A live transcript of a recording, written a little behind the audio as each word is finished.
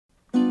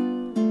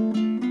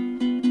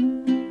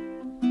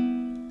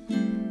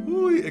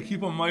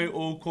Kipa mai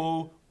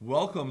oko.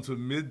 Welcome to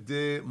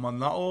Midday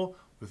Mana'o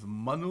with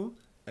Manu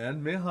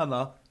and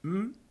Mehana.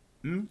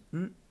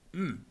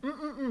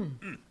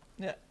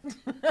 Yeah.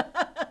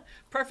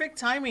 Perfect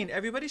timing.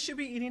 Everybody should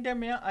be eating their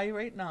mea'ai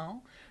right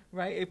now,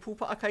 right? E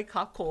pupa akai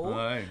kako.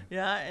 Aye.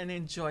 Yeah, and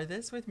enjoy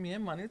this with me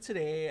and Manu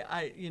today.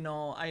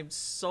 I'm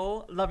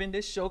so loving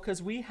this show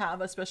because we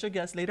have a special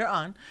guest later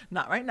on.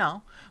 Not right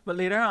now, but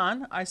later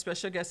on, our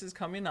special guest is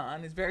coming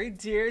on. It's very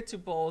dear to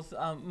both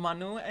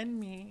Manu and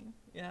me.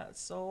 Yeah,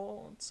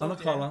 so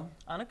Anakala.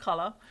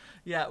 Anakala.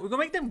 Yeah, we're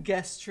gonna make them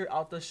guests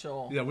throughout the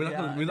show. Yeah, we're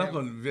not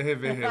gonna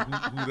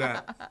vehe who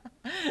that.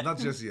 Not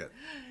just yet.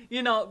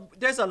 You know,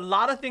 there's a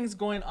lot of things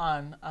going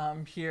on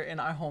here in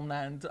our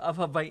homeland of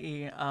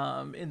Hawaii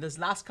in this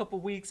last couple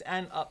weeks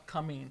and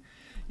upcoming.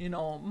 You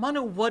know,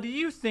 Manu, what do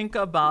you think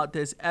about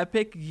this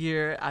epic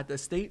year at the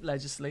state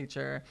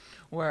legislature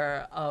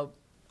where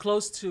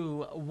close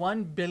to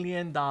 $1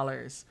 billion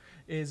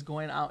is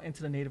going out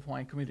into the Native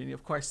Hawaiian community?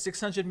 Of course,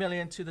 $600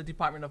 million to the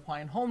Department of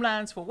Hawaiian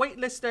Homelands for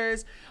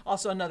waitlisters.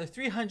 Also another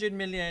 $300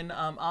 million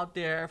out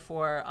there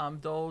for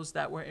those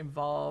that were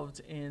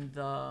involved in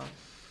the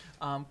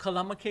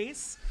Kalama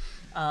case.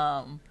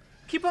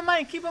 Keep in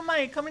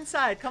mind, come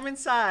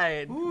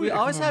inside. Ooh, we yeah,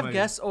 always come on, have mate.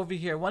 guests over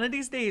here. One of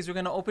these days, we're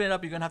going to open it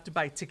up. You're going to have to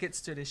buy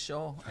tickets to this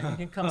show. And you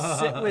can come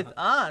sit with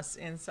us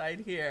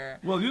inside here.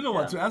 Well, you know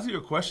what? To answer your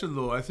question,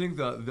 though, I think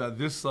that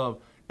this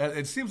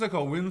it seems like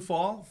a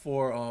windfall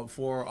for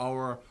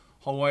our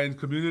Hawaiian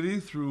community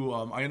through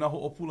Aina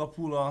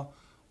Ho'opulapula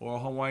or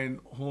Hawaiian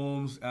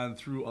Homes and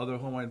through other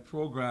Hawaiian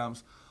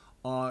programs.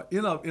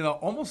 In a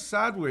almost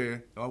sad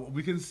way,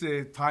 we can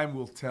say time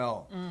will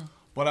tell.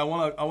 But I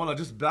wanna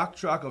just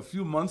backtrack. A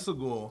few months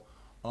ago,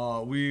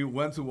 we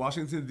went to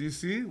Washington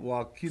D.C.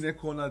 wa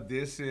Kinekona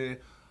Dese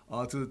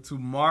to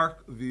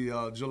mark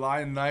the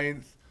July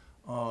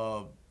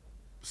 9th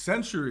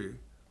century,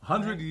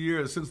 100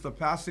 years since the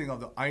passing of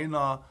the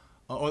Aina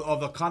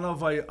of the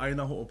Kanawai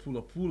Aina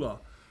Ho'opulapula,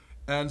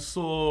 and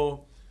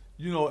so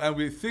and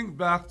we think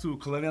back to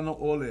Kalaniana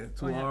Ole,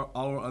 to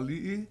our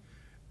ali'i,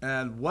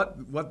 and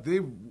what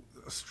they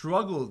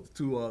struggled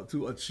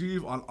to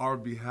achieve on our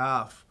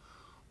behalf.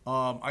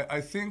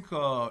 I think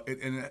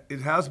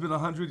it has been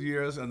 100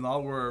 years, and now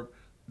we're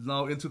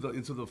into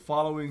the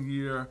following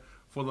year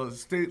for the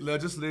state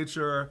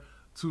legislature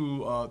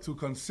to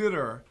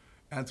consider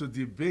and to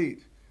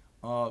debate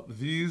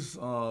these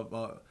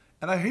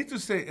and I hate to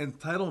say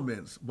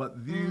entitlements,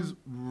 but these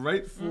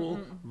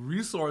rightful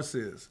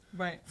resources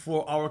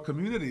for our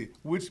community,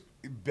 which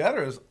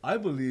betters, I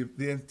believe,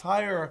 the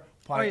entire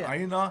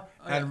Pai'aina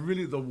and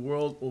really the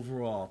world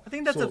overall. I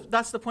think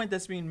that's the point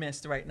that's being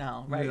missed right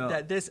now, right? Yeah.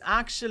 That this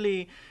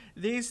actually,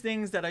 these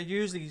things that are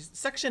usually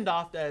sectioned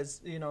off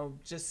as,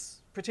 just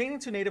pertaining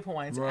to Native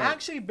Hawaiians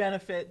actually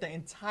benefit the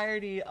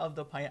entirety of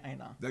the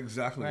Pai'aina.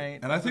 Exactly. Right?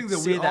 And I think that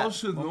we all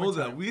should know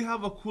that we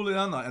have a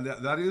kuleana, and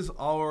that is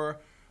our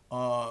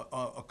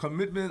a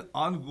commitment,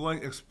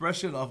 ongoing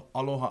expression of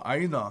aloha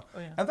aina.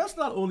 And that's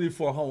not only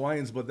for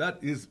Hawaiians, but that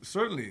is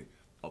certainly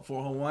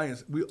for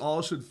Hawaiians. We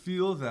all should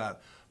feel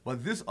that.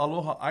 But this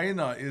aloha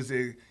aina is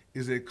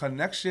a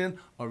connection,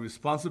 a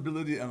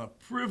responsibility, and a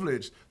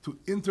privilege to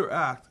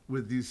interact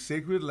with these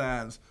sacred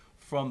lands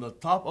from the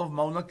top of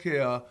Mauna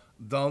Kea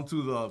down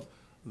to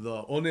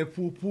the One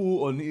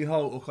Pupu o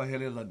Ni'ihau o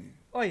Kahelelani.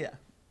 Oh yeah.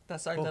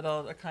 That's our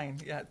little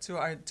kind, to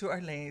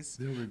our lays.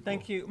 There we go.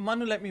 Thank you.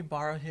 Manu let me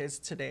borrow his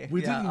today.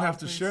 We didn't have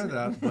to share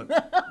that, but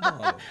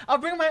I'll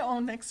bring my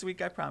own next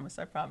week, I promise.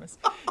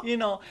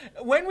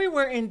 When we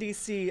were in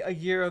DC a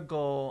year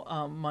ago,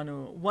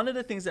 Manu, one of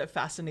the things that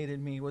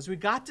fascinated me was we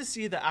got to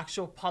see the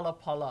actual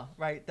palapala,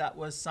 right, that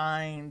was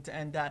signed,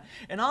 and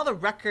all the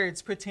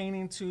records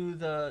pertaining to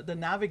the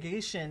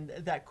navigation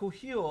that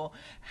Kuhio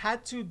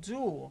had to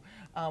do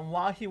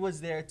while he was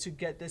there to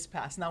get this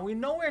passed. Now, we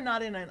know we're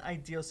not in an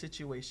ideal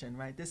situation,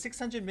 right? The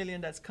 $600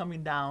 million that's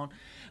coming down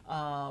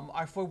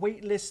are for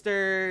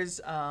waitlisters.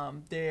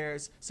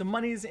 There's some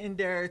monies in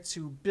there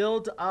to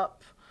build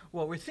up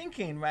what we're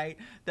thinking, right?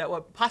 That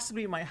what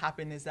possibly might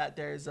happen is that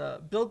there's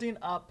a building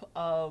up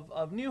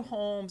of new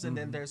homes, and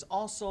then there's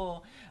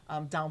also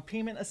down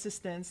payment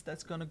assistance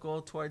that's going to go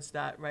towards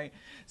that, right?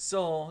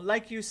 So,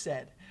 like you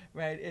said,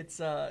 right,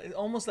 it's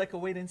almost like a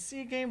wait and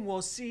see game.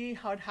 We'll see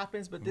how it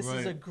happens, but this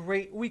is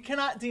we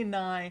cannot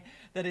deny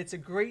that it's a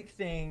great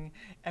thing,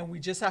 and we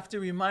just have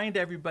to remind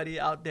everybody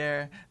out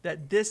there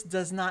that this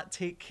does not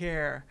take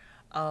care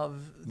of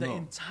the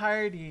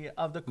entirety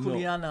of the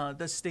kuleana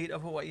the state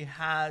of Hawaii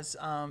has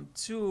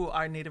to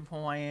our Native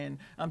Hawaiian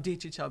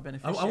DHHL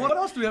beneficiaries. What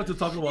else do we have to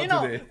talk about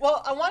today?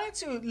 Well, I wanted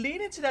to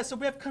lead into that. So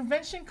we have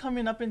convention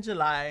coming up in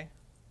July.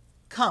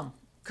 Come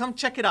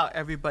check it out,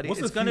 everybody.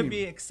 It's going to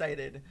be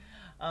excited.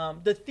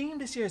 The theme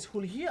this year is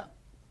ʻŌhiʻa.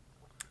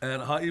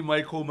 And ha'i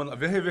mai ko mana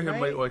vehe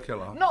mai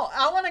ʻoikela. No,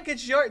 I want to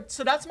get your.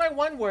 So that's my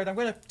one word. I'm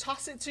going to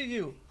toss it to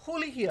you.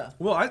 ʻŌhiʻa.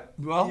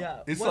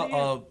 It's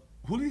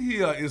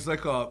ʻŌhiʻa is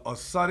like a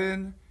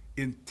sudden,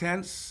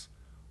 intense,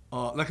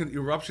 like an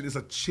eruption. It's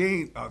a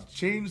change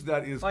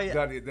that is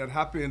that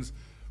happens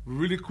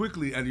really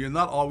quickly, and you're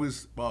not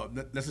always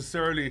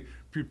necessarily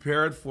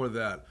prepared for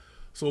that.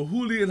 So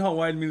huli in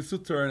Hawaiian means to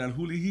turn, and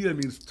hulihi'a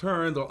means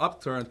turned or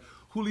upturned.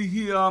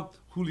 Hulihi'a,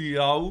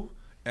 huliau,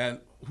 and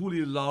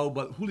hulilau,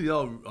 but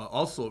huliau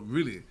also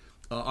really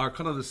are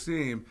kind of the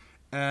same.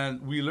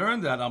 And we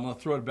learned that. I'm gonna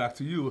throw it back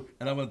to you,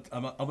 and I'm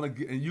gonna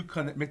get, and you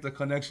make the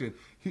connection.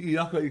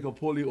 Hi'iaka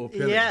ikapoli o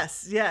pele.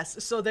 Yes,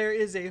 yes. So there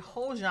is a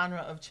whole genre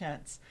of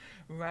chants,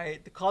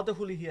 right, called the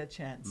Hulihia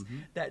chants,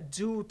 that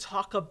do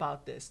talk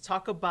about this,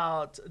 talk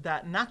about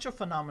that natural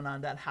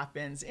phenomenon that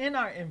happens in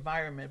our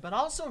environment, but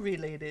also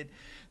related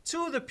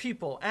to the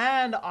people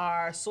and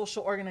our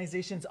social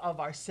organizations of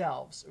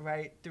ourselves,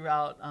 right,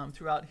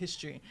 throughout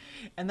history.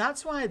 And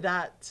that's why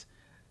that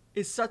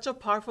is such a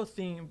powerful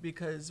theme,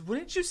 because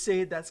wouldn't you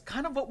say that's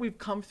kind of what we've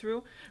come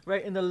through,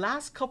 right, in the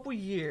last couple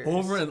years?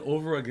 Over and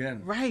over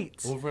again.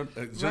 Right. Over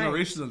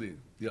generationally. Right.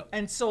 Yeah.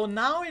 And so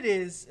now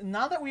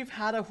that we've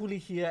had a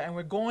hulihia and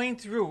we're going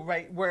through,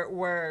 right,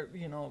 where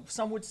you know,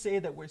 some would say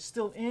that we're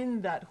still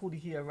in that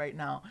hulihia right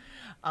now,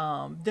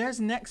 there's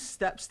next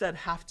steps that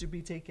have to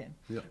be taken,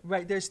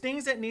 right? There's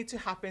things that need to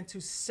happen to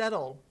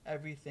settle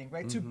everything,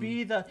 right? To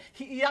be the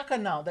hi'iaka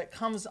now that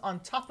comes on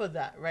top of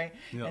that, right?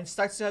 And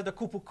starts to have the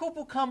kupu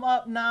kupu come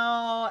up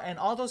now, and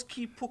all those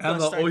key pukas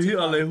and the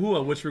ʻŌhiʻa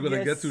Lehua, which we're going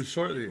to get to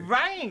shortly.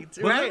 Right,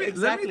 but right,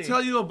 let me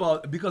tell you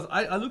about, because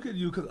I look at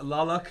you, because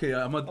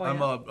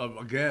Lalake,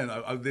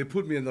 they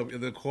put me in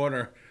the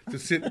corner to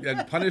sit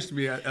and punish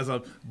me as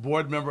a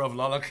board member of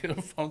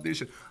Lalake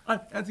Foundation.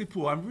 Auntie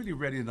Pua, I'm really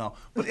ready now.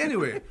 But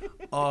anyway,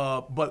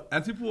 but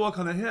Auntie Pua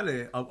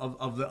Kanahele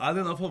of the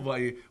island of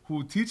Hawaii,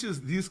 who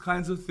teaches these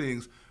kinds of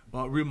things,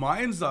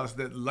 reminds us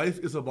that life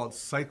is about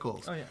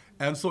cycles.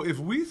 And so if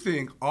we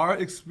think our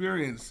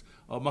experience,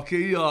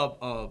 makeia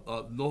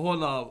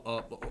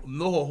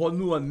noho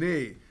honua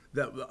nei,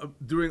 that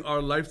during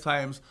our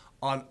lifetimes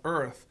on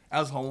Earth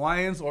as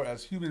Hawaiians or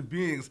as human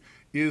beings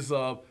is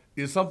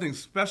something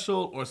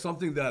special or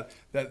something that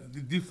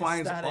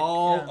defines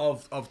all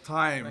of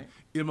time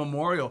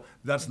immemorial.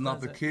 That's not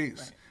the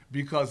case,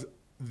 because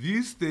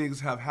these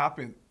things have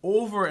happened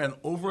over and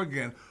over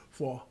again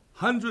for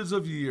hundreds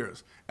of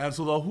years. And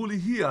so the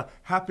hulihia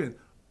happened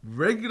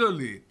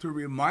regularly to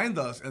remind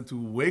us and to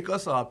wake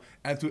us up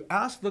and to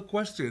ask the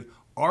question,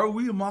 are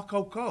we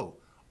makaukau?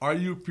 Are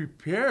you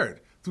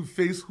prepared to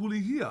face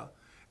hulihia?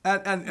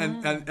 And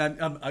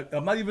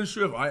I'm not even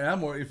sure if I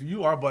am or if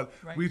you are, but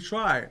we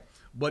try.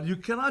 But you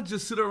cannot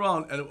just sit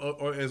around and,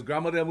 or as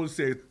grandmother would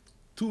say,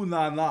 tu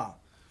na na,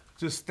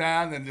 just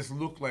stand and just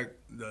look like,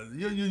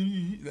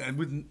 and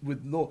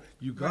with no,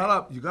 you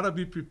gotta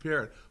be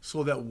prepared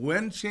so that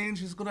when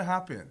change is gonna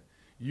happen,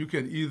 you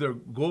can either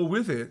go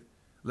with it,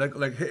 like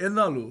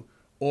he'enalu,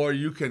 or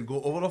you can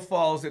go over the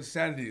falls at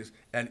Sandy's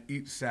and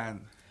eat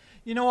sand.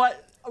 You know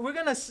what? We're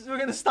gonna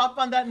stop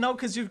on that note,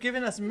 because you've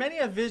given us many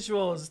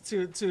visuals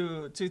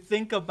to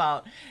think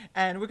about,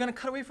 and we're gonna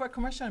cut away for a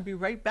commercial and be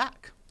right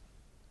back.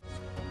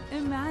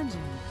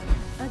 Imagine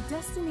a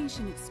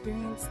destination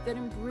experience that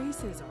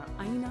embraces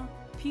our aina,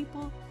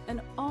 people,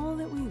 and all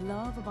that we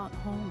love about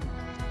home.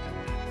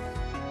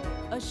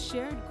 A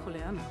shared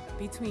kuleana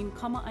between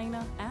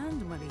Kama'aina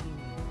and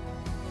Malihini.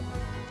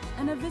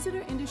 And a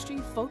visitor industry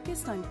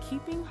focused on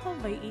keeping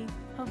Hawaii,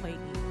 Hawaii.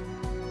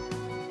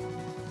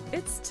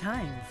 It's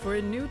time for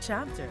a new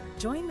chapter.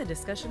 Join the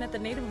discussion at the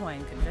Native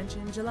Hawaiian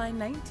Convention, July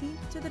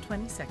 19th to the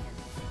 22nd.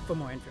 For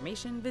more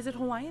information, visit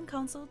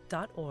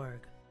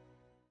hawaiiancouncil.org.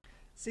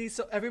 See,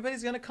 so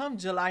everybody's going to come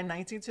July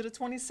 19th to the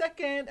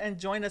 22nd and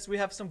join us. We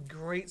have some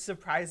great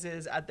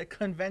surprises at the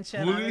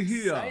convention. I'm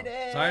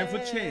excited. Time for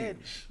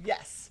change.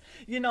 Yes.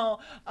 You know,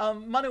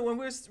 Manu, when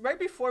we were right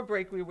before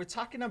break, we were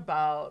talking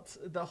about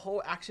the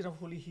whole action of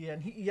hulihia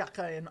and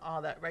hi'iaka and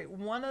all that, right?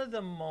 One of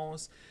the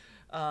most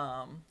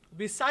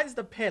besides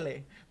the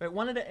pele, right,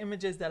 one of the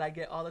images that I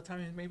get all the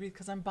time, is maybe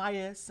because I'm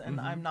biased and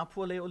I'm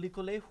Napule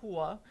Oliko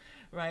Lehua,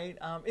 right,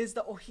 is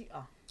the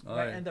ʻŌhiʻa,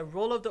 right, and the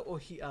role of the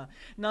ʻŌhiʻa.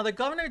 Now, the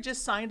governor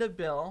just signed a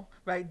bill,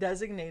 right,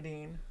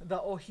 designating the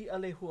ʻŌhiʻa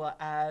Lehua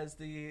as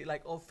the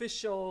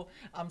official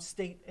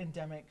state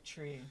endemic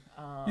tree.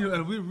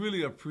 And we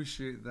really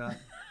appreciate that.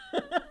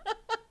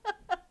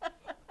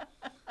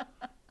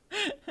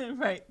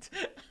 Right.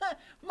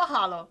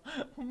 Mahalo.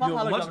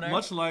 Mahalo, Governor.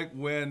 Much like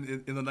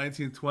when in the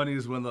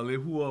 1920s, when the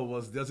lehua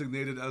was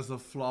designated as the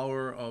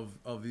flower of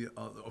the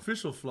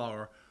official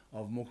flower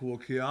of Mokuo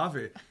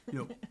Keawe,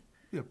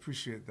 we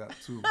appreciate that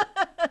too.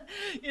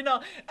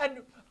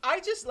 And I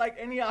just like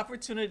any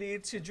opportunity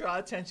to draw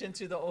attention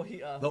to the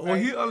ʻŌhiʻa. The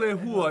ʻŌhiʻa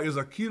Lehua is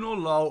a kino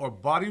lau or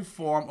body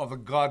form of the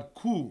god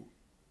Ku,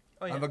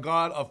 and the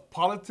god of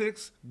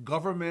politics,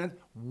 government,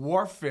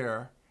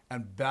 warfare,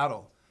 and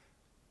battle.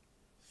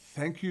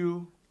 Thank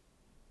you.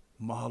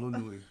 Mahalo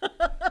nui.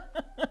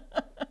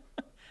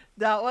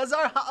 That was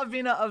our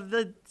ha'avina of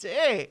the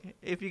day.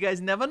 If you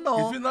guys never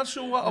know. If you're not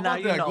sure about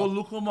that, go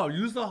look them up.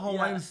 Use the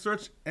Hawaiian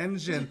search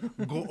engine,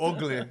 Go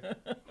Ogle.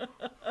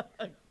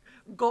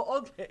 Go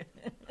Ogle.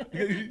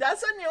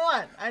 That's a new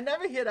one. I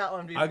never hear that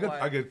one before.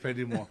 I get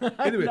plenty more.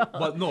 Anyway, No.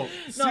 but no,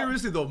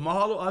 seriously though,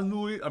 mahalo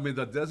anui, I mean,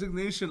 the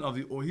designation of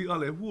the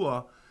ʻŌhiʻa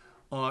Lehua,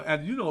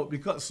 and you know,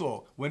 because,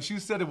 so, when she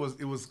said it was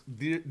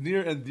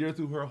near and dear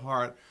to her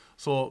heart,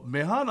 so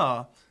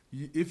Mehana,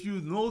 if you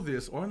know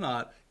this or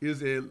not,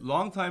 is a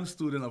longtime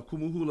student of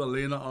Kumu Hula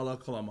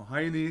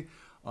Robert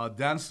a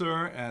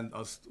dancer and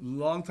a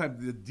long-time,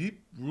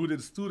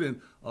 deep-rooted student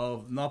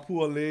of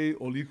Napuale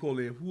Oliko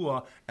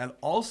Lehua, and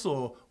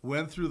also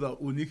went through the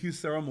Uniki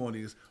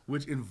ceremonies,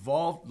 which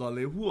involved the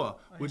Lehua,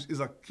 which is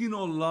a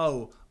kino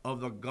lau of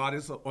the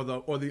goddess, or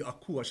the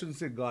aku, I shouldn't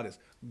say goddess,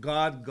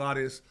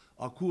 goddess,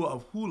 akua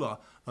of hula,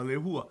 a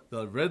Lehua,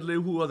 the red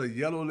Lehua, the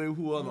yellow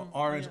Lehua, the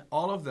orange,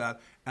 all of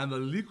that, and the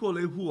Liko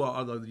Lehua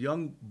are the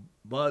young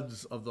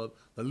buds of the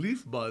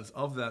leaf buds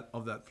of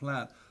that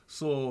plant.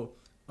 So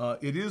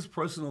it is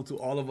personal to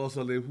all of us,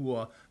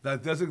 Lehua.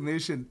 That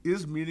designation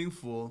is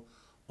meaningful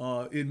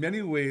in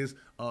many ways,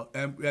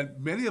 and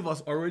many of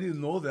us already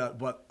know that,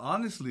 but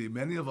honestly,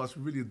 many of us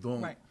really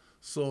don't. Right.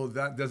 So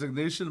that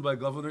designation by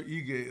Governor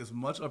Ige is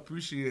much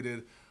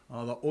appreciated.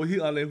 The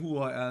ʻŌhiʻa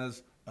Lehua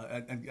as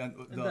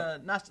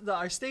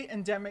our state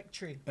endemic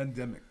tree.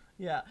 Endemic.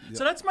 Yeah.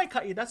 So that's my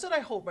ka'i. That's what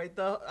I hope, right?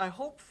 I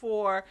hope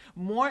for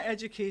more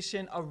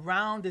education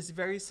around this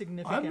very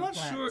significant I'm not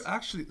plant. sure,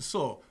 actually.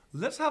 So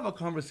let's have a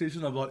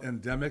conversation about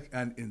endemic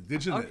and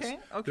indigenous. Okay.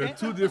 They're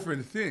two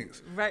different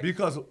things. Right.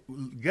 Because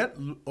get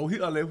ʻŌhiʻa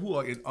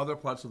Lehua in other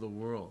parts of the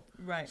world.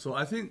 Right. So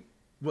I think,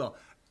 well,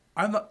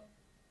 I'm not,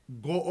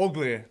 go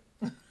ogle.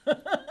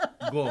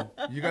 Go.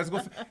 You guys go.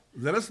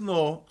 Let us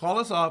know. Call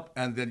us up,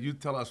 and then you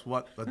tell us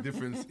what the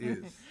difference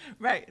is.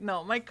 Right.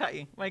 No, my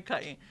ka'i.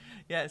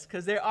 Yes,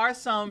 because there are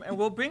some, and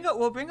we'll bring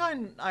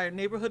on our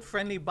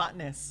neighborhood-friendly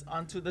botanists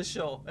onto the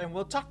show, and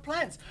we'll talk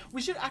plants.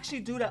 We should actually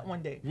do that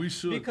one day. We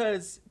should,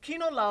 because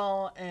kino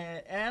lau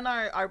and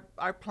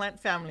our plant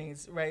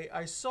families, right,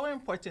 are so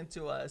important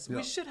to us. Yeah.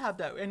 We should have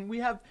that, and we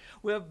have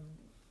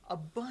a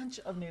bunch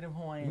of Native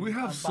Hawaiian. We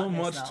have so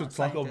much to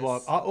talk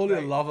about.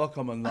 Aole lava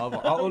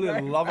kamanava.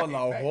 Aole lava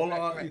na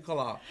hola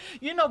ikala.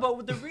 You know,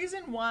 but the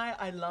reason why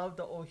I love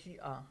the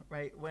ʻŌhiʻa,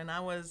 right? When I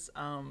was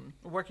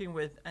working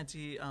with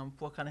Auntie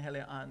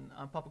Puakanahele on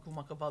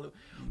Papakumakawalu,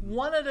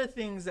 one of the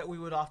things that we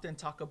would often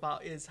talk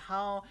about is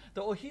how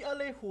the ʻŌhiʻa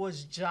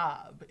Lehua's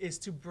job is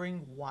to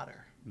bring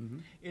water. Mm-hmm.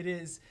 It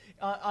is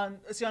on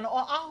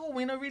Oʻahu,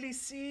 we don't really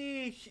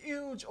see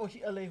huge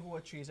ʻŌhiʻa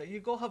Lehua trees. You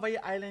go Hawaii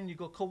Island, you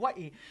go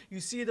Kauai, you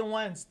see the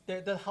ones,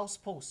 they're the house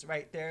posts,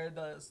 right? They're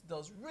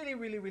those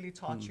really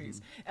tall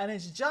trees. And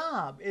its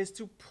job is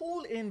to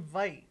pull in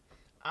vite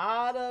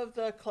out of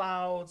the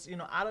clouds,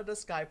 out of the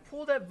sky,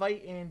 pull that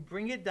vite in,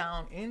 bring it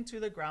down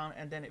into the ground,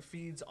 and then it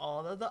feeds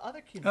all of the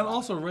other kino. And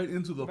also right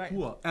into the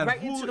pua. And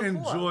who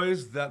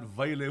enjoys that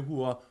vite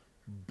lehua?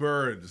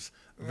 Birds.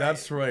 Right.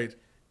 That's right.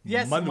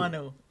 Yes,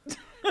 Manu.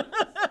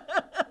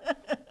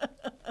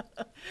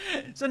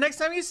 So next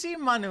time you see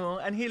Manu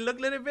and he look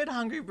a little bit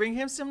hungry, bring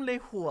him some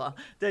lehua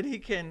that he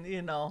can,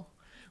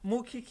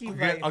 mukiki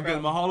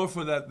again, mahalo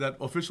for that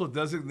official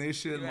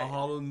designation. Right.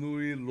 Mahalo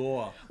nui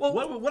loa.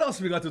 Well, what else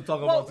we got to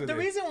talk about today? The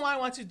reason why I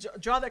want to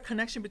draw that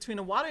connection between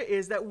the water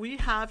is that we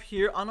have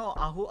here on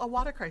Oʻahu a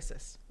water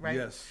crisis, right?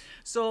 Yes.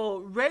 So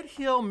Red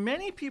Hill,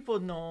 many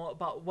people know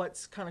about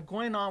what's kind of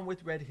going on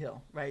with Red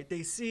Hill, right?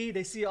 They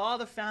see all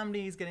the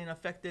families getting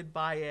affected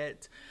by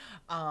it.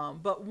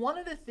 But one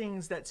of the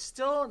things that's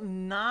still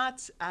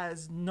not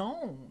as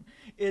known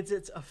is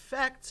its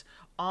effect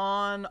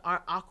on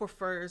our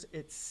aquifers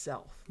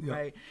itself,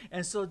 right?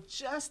 And so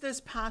just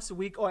this past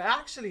week, or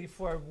actually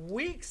for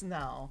weeks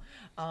now,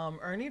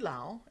 Ernie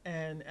Lau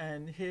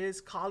and his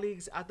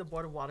colleagues at the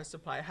Board of Water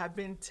Supply have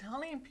been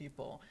telling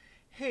people,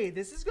 hey,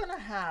 this is going to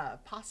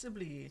have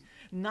possibly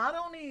not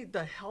only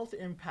the health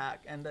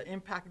impact and the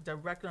impact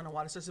directly on the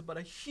water system, but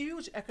a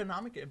huge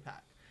economic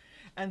impact.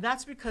 And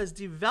that's because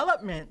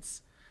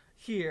developments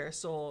here,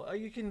 so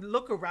you can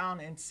look around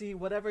and see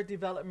whatever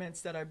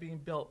developments that are being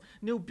built,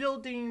 new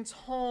buildings,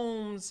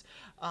 homes,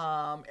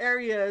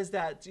 areas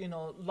that,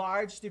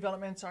 large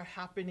developments are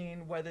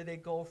happening, whether they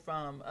go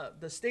from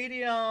the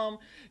stadium,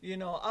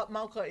 up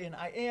Mauka in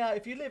Aiea.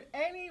 If you live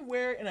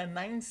anywhere in a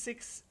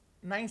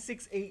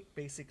 968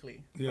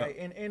 basically, right,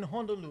 in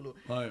Honolulu,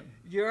 right,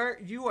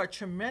 you are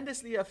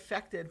tremendously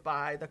affected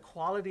by the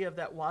quality of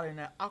that water in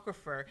that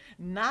aquifer,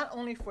 not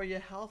only for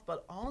your health,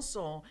 but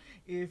also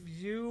if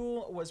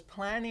you was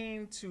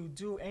planning to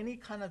do any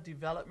kind of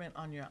development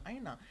on your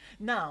aina.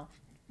 Now,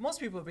 most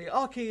people will be,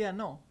 okay, yeah,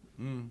 no.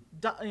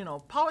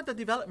 Power the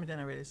development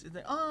generators. It's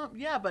like,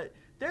 yeah, but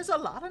there's a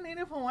lot of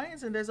Native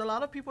Hawaiians and there's a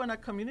lot of people in our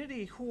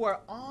community who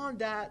are on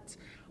that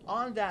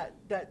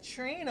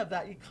train of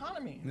that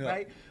economy,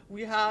 right?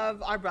 We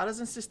have our brothers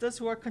and sisters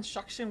who are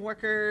construction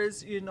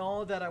workers,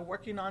 that are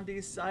working on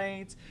these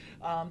sites,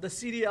 the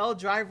CDL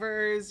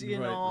drivers,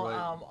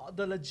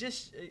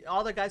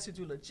 all the guys who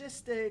do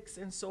logistics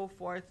and so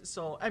forth.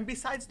 So, and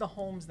besides the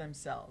homes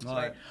themselves,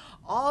 right?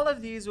 All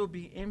of these will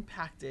be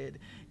impacted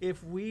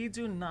if we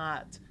do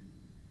not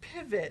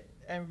pivot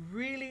and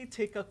really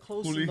take a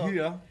close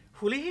look.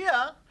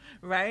 ʻŌhiʻa,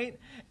 right?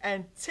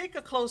 And take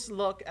a close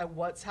look at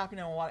what's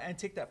happening in water and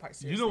take that part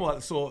seriously. You know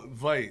what? So,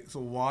 so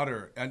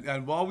water,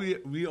 and while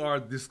we are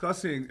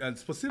discussing, and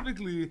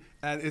specifically,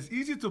 and it's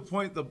easy to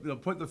point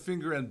the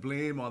finger and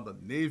blame on the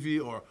Navy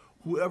or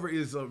whoever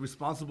is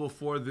responsible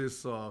for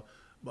this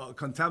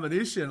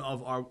contamination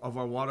of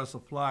our water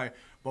supply,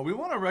 but we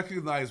want to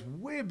recognize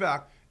way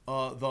back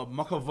the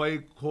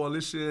Makawai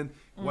Coalition,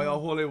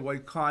 Waiahole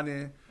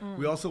Waikane.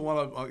 We also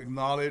want to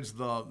acknowledge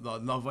the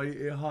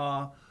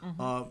Nawaiʻeha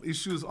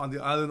issues on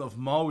the island of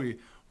Maui.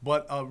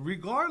 But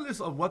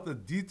regardless of what the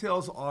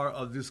details are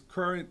of this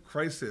current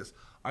crisis,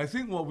 I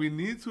think what we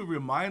need to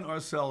remind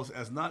ourselves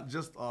as not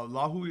just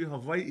Lahui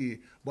Hawaii,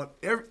 but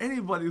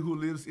anybody who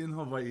lives in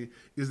Hawaii,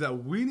 is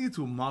that we need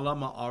to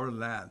malama our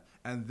land,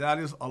 and that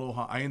is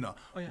aloha aina.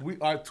 Oh, yeah. We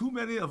are too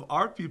many of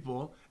our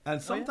people,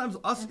 and sometimes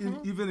us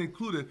even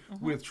included,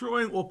 we're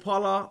throwing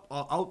opala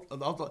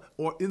out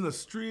or in the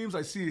streams.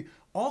 I see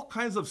all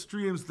kinds of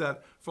streams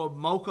that from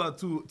Mauka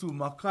to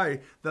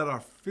Makai that are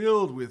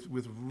filled with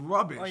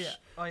rubbish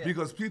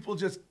because people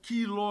just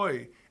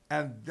kiloi.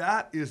 And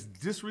that is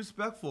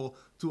disrespectful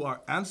to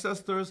our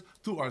ancestors,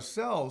 to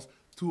ourselves,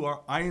 to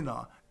our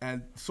aina.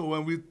 And so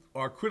when we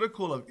are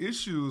critical of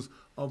issues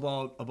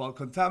about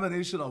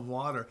contamination of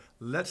water,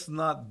 let's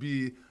not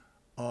be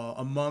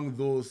among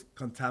those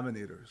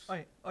contaminators.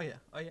 Oh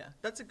yeah.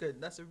 That's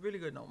a really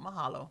good note.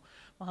 Mahalo.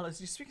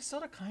 You speak so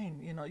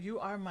kind. You know, you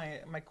are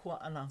my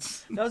kua'ana.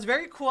 That was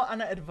very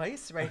kua'ana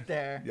advice right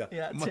there.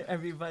 To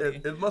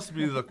everybody. It must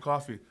be the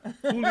coffee.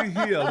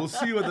 ʻŌhiʻa. We'll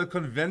see you at the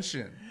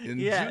convention in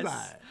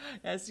July.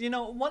 Yes. You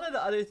know, one of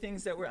the other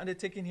things that we're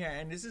undertaking here,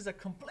 and this is a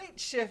complete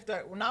shift.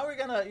 Now we're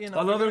gonna,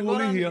 another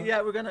ʻŌhiʻa.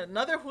 Yeah,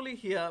 another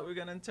ʻŌhiʻa. We're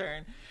gonna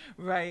turn,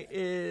 right?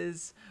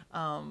 Is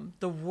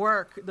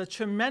the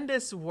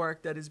tremendous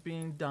work that is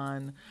being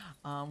done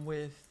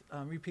with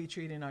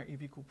repatriating our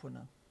Iwi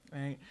Kūpuna,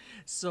 right?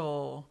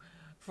 So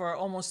for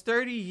almost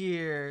 30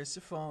 years,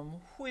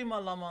 from hui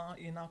malama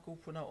i nā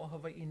kūpuna o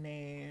Hawaii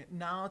nei,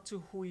 now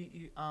to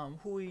hui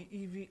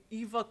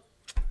Iwa.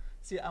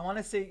 See, I want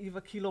to say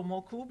Iwa Kilo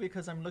Moku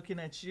because I'm looking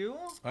at you.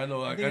 I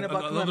know,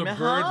 another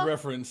bird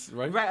reference,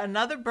 right? Right,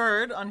 another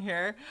bird on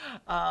here.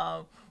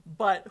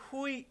 But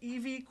hui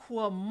Iwi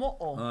Kua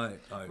Mo'o,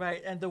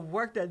 right? And the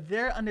work that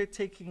they're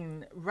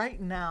undertaking right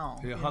now.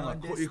 In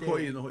this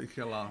day.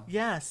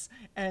 Yes,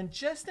 and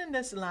just in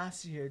this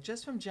last year,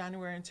 just from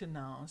January until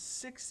now,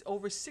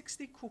 over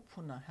 60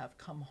 kupuna have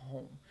come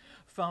home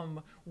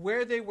from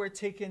where they were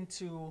taken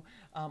to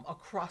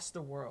across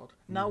the world.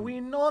 Now, we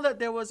know that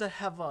there was a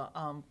heva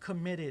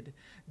committed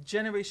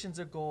generations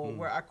ago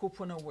where our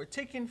kupuna were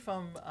taken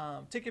from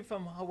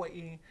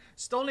Hawaii,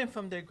 stolen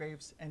from their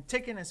graves, and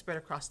taken and spread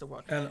across the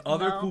world. And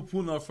other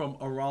kupuna from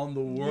around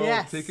the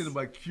world, taken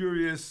by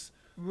curious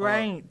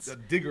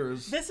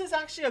diggers. This is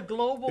actually a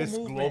global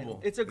movement.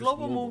 It's a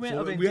global movement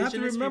of indigenous people.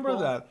 We have to remember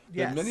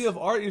that many of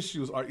our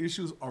issues are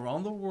issues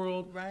around the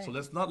world. Right. So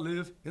let's not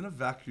live in a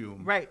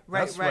vacuum.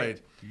 That's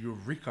right.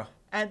 Eureka.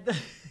 And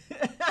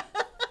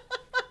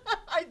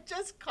I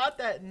just caught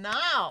that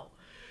now.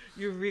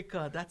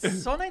 Eureka.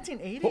 That's so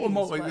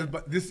 1980s.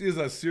 But this is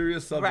a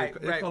serious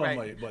subject.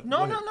 Right. But no.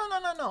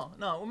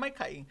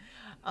 Umaikai.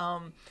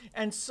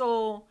 And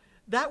so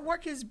that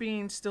work is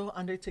being still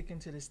undertaken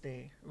to this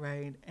day,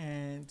 right?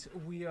 And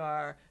we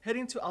are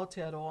heading to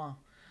Aotearoa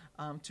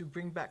to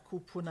bring back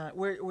kupuna.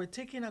 We're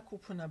taking our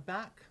kupuna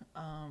back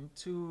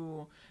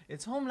to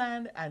its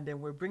homeland, and then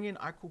we're bringing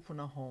our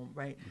kupuna home,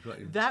 right?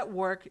 That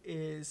work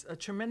is a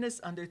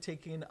tremendous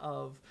undertaking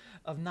of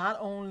not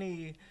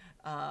only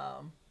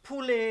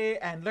pule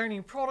and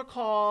learning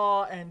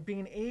protocol and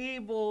being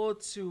able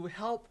to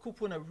help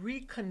kupuna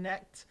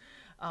reconnect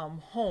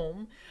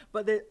home,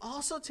 but it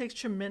also takes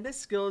tremendous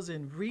skills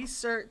in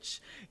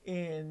research,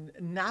 in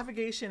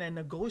navigation and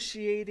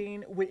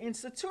negotiating with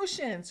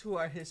institutions who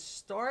are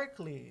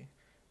historically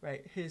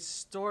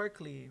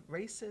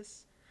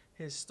racist,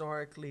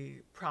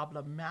 historically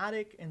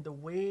problematic in the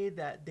way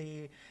that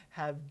they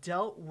have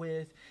dealt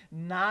with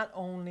not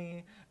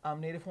only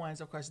Native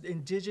Hawaiians, of course,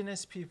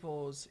 indigenous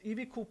peoples,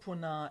 Iwi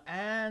Kūpuna,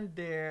 and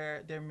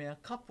their mea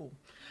kapu.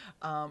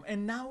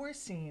 And now we're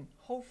seeing,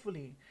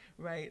 hopefully,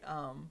 right,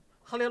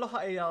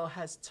 Halealoha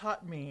has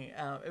taught me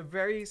a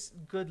very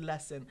good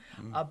lesson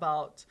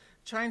about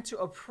trying to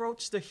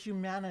approach the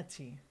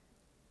humanity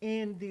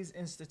in these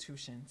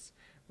institutions,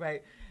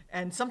 right?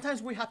 And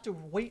sometimes we have to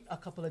wait a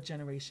couple of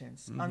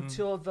generations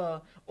until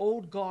the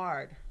old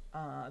guard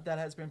that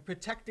has been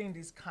protecting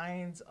these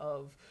kinds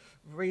of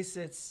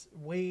racist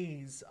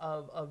ways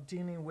of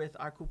dealing with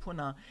our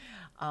kupuna,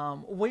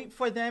 wait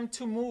for them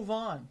to move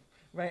on.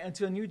 Right,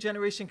 until a new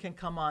generation can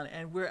come on,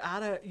 and we're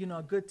at a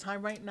good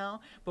time right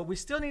now. But we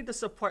still need the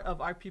support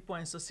of our people,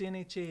 and so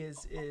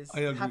CNHA is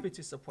happy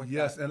to support.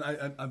 Yes, that.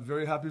 and I'm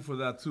very happy for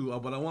that too.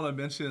 But I want to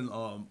mention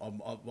our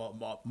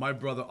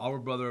brother,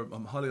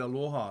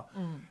 Halealoha,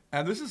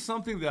 and this is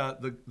something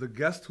that the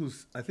guest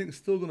who's I think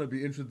still going to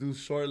be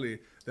introduced shortly,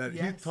 that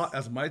he taught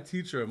as my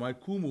teacher, my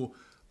kumu,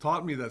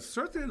 taught me that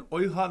certain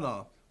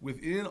oihana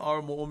within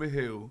our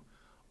mo'omeheu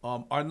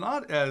are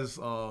not as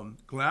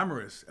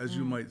glamorous as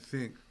you might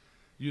think.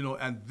 You know,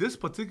 and this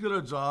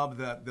particular job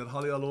that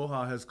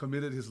Halealoha has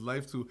committed his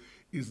life to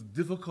is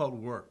difficult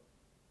work.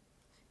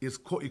 It's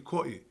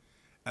koʻikoʻi.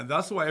 And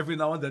that's why every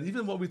now and then,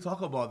 even when we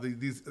talk about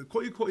these,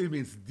 koʻikoʻi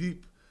means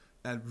deep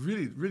and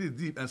really, really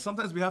deep. And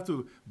sometimes we have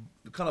to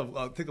kind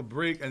of take a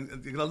break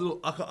and get a little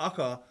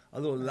aka, a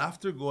little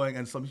laughter going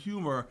and some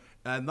humor,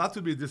 and not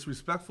to be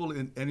disrespectful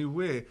in any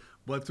way,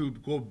 but to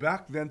go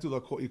back then to the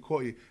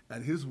koʻikoʻi.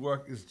 And his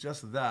work is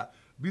just that.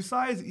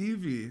 Besides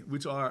iwi,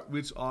 which are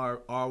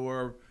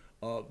our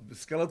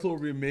skeletal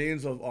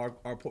remains of our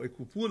Iwi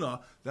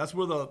Kūpuna, that's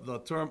where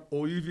the term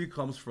oiwi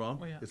comes from.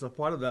 Oh, yeah. It's a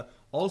part of that.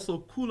 Also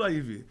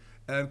kulaiwi.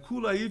 And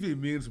kulaiwi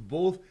means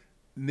both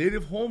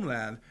native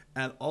homeland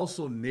and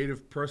also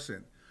native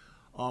person.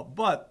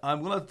 But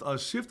I'm going to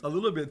shift a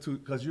little bit to,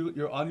 because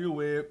you're on your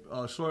way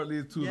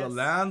shortly to the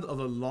land of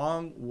the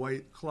long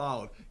white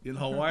cloud. In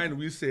Hawaiian,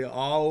 we say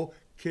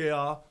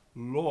Aotearoa.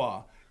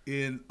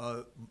 In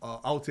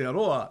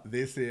Aotearoa,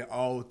 they say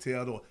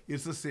Aotearoa.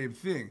 It's the same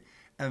thing.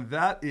 And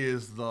that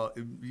is the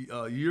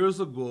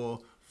years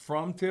ago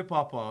from Te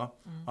Papa,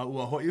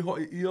 ua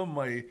hoʻi ia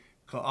mai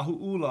ka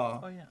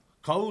ahuʻula,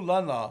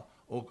 kaulana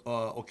o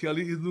ke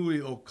aliʻi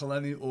nui o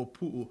Kalani o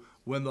Pu'u,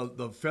 when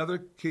the feather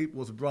cape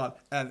was brought,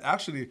 and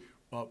actually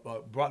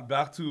brought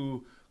back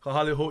to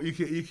Kahale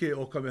Ho'ike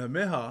o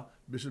Kamehameha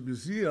Bishop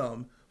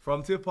Museum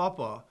from Te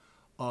Papa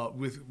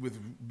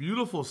with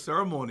beautiful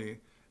ceremony,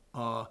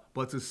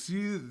 but to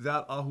see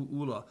that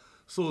ahuʻula.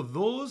 So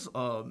those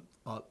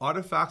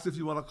artifacts, if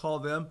you want to call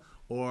them,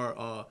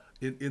 or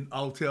in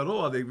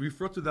Aotearoa, they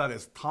refer to that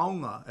as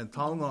taonga, and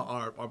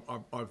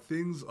taonga are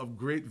things of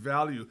great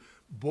value,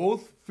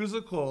 both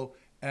physical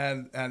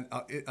and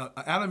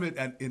animate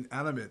and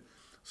inanimate.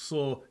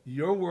 So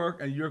your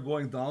work, and you're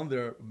going down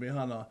there,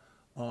 Mehana,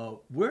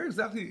 where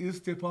exactly is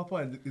Te Papa?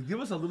 And give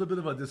us a little bit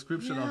of a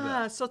description of that.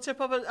 Yeah, so Te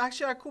Papa,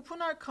 actually our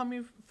kupuna are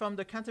coming from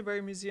the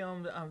Canterbury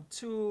Museum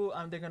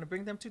they're going to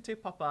bring them to Te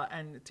Papa,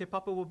 and Te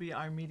Papa will be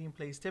our meeting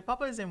place. Te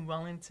Papa is in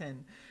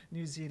Wellington,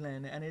 New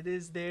Zealand, and it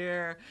is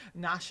their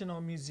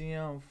national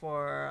museum,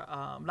 for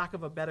lack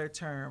of a better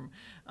term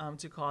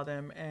to call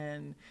them.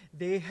 And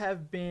they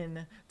have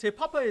been, Te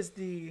Papa is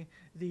the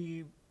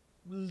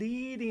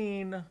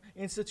leading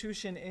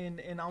institution in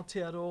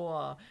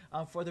Aotearoa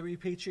for the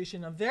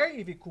repatriation of their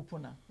Iwi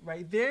Kūpuna,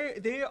 right?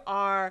 They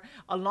are,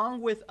 along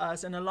with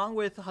us and along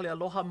with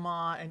Halealoha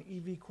Ma and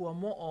Iwi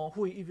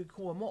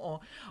Kuamo'o,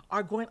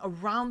 are going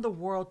around the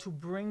world to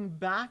bring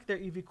back their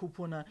Iwi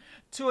Kūpuna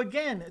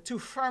to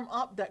firm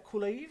up that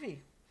kulaiwi,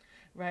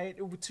 right?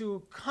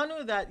 To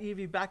kanu that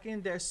iwi back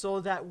in there so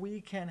that we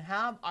can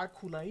have our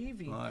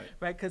kulaiwi, right?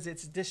 Because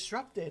it's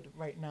disrupted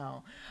right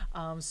now.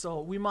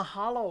 So we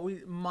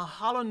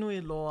mahalo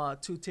nui loa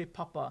to Te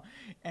Papa,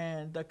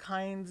 and the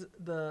kind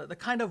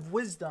of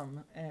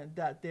wisdom and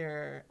that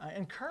they're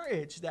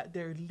encouraged, that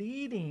they're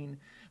leading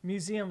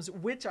museums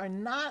which are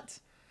not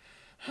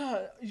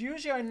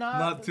usually are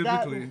not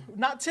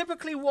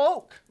typically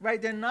woke, right?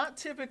 They're not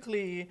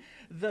typically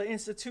the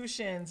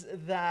institutions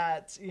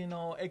that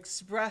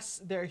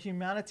express their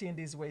humanity in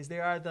these ways.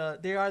 They are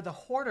the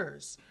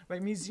hoarders,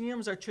 right?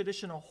 Museums are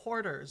traditional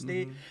hoarders.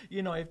 They,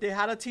 if they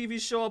had a TV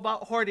show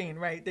about hoarding,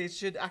 right, they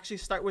should actually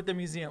start with the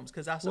museums,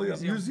 because that's what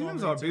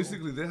museums are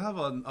basically. They have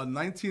a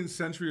 19th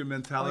century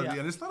mentality,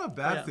 and it's not a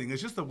bad thing.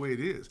 It's just the way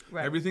it is.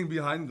 Right. Everything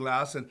behind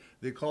glass, and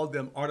they called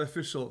them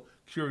artificial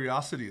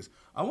curiosities.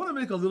 I want to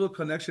make a little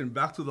connection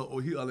back to the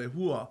ʻŌhiʻa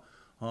Lehua,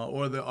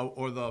 or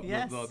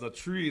the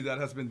tree that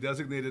has been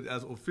designated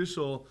as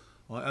official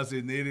as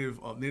a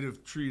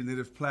native tree,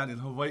 native plant in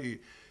Hawaii.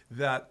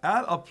 That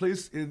at a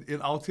place in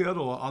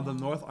Aotearoa on the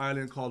North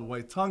Island called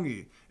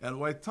Waitangi, and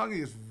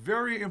Waitangi is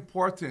very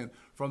important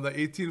from the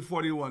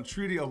 1841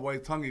 Treaty of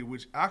Waitangi,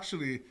 which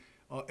actually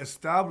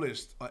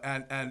established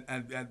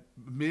and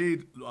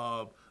made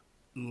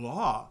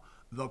law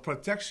the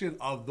protection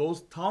of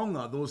those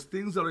taonga, those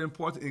things that are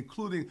important,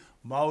 including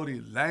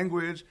Maori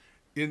language.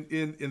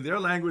 In their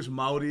language,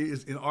 Maori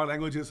is, in our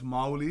language, it's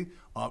Maoli.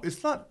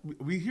 It's not,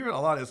 we hear it a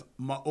lot as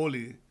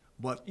Maoli,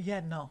 but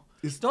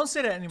don't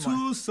say that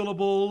anymore. 2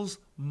 syllables,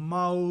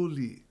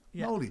 Maoli.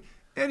 Yeah. Maoli.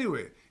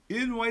 Anyway,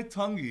 in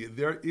Waitangi,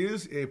 there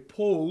is a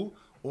po,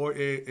 or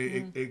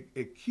a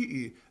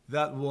ki'i,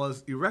 that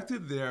was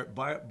erected there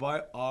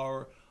by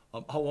our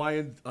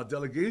Hawaiian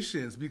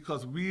delegations,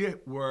 because we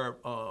were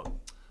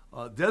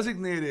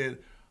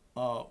designated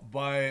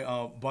by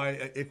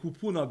a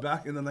kupuna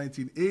back in the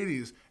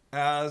 1980s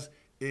as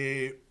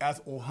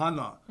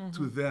ohana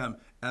to them.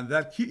 And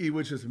that ki'i,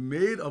 which is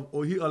made of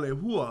ʻŌhiʻa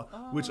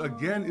Lehua, which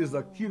again is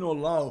the kino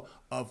lau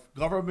of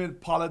government,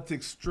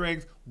 politics,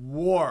 strength,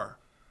 war,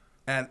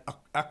 and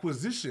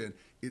acquisition,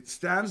 it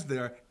stands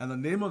there, and the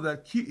name of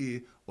that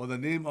ki'i, or the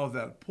name of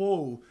that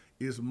po,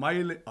 is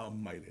Maui Pa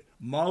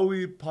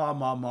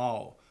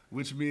Mamao,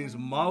 which means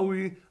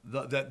Maui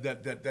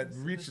that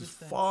reaches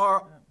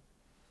far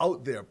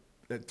out there,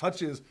 that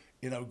touches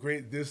in a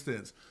great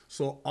distance.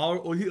 So our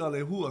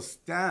ʻŌhiʻa Lehua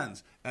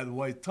stands at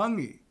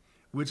Waitangi,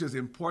 which is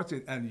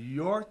important, and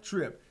your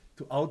trip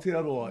to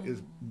Aotearoa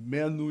is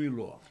mea nui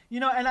loa. You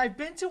know, and I've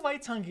been to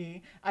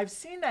Waitangi. I've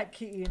seen that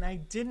ki'i, and I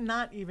did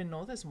not even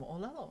know this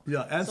mo'olelo.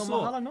 Yeah, and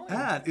mahalo nui.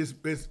 and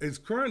it's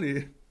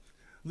currently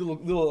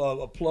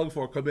little plug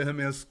for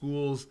Kamehameha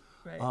schools,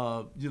 Right.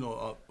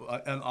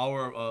 And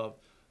our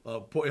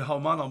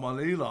Poʻehaumana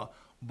Maleila.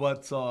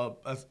 But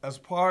as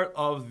part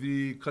of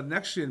the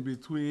connection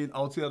between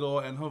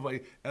Aotearoa and Hawaii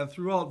and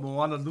throughout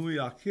Moana Nui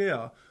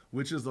Akea,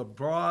 which is a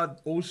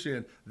broad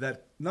ocean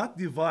that not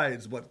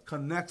divides but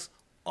connects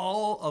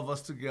all of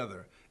us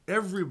together,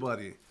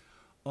 everybody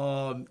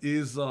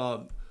is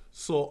a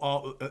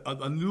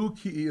new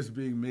ki'i is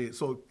being made.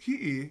 So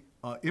ki'i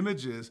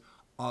images,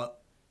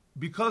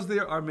 because they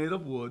are made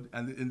of wood,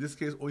 and in this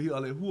case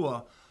ʻŌhiʻa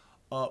Lehua,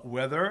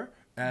 weather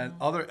and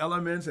other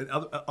elements and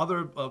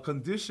other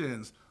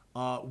conditions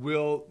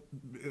will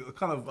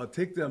kind of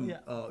take them,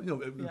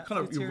 kind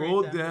of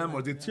erode them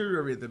or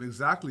deteriorate them,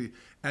 exactly.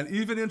 And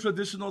even in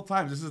traditional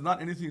times, this is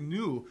not anything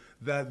new,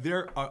 that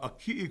a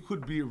ki'i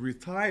could be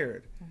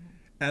retired.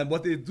 And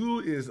what they do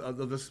is,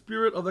 the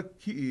spirit of the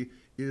ki'i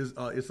is,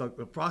 it's a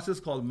process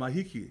called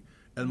mahiki.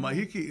 And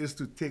mahiki is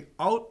to take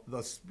out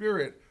the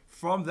spirit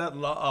from that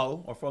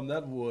la'au, or from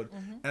that wood,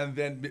 and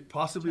then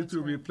possibly to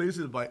replace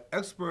it by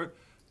expert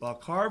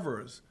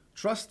carvers,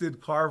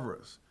 trusted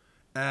carvers.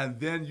 And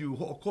then you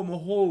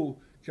ho'okomohou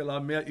ke la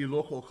mea I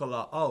loko o ka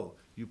la'au.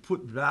 You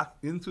put back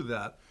into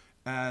that,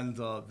 and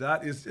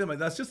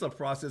that's just a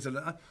process, and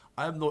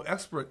I am no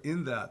expert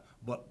in that,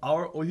 but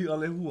our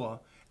ʻŌhiʻa Lehua,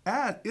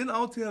 and in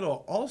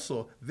Aotearoa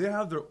also, they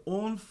have their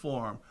own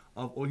form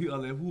of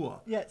ʻŌhiʻa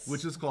Lehua, yes,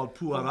 which is called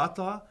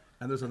puarata,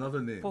 and there's another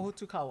name.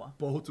 Pohutukawa.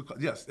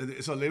 Yes,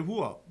 it's a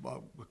Lehua,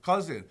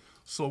 cousin.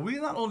 So we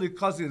not only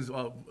cousins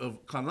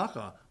of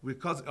Kanaka,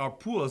 our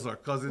puas are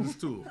cousins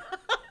too.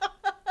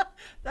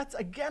 That's,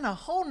 again, a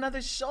whole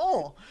nother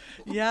show.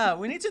 Yeah,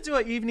 we need to do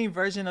an evening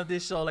version of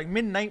this show, like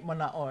Midnight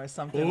Mana'o or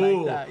something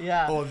like that.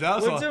 Yeah.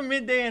 We'll do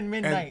midday and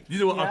midnight.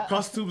 And our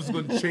costumes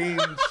going to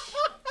change.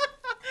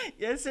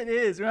 Yes, it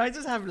is. We might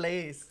just have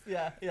lace.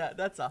 Yeah,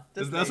 that's all.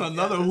 That's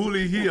another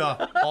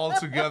ʻŌhiʻa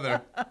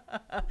altogether.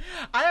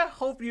 I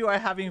hope you are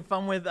having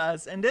fun with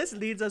us. And this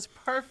leads us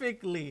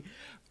perfectly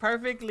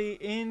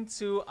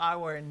into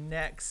our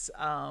next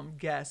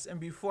guest. And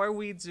before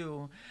we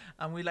do,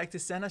 we'd like to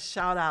send a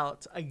shout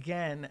out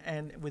again,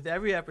 and with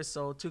every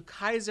episode, to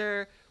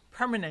Kaiser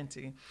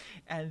Permanente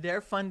and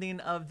their funding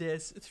of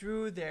this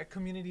through their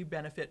community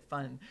benefit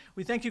fund.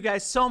 We thank you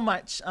guys so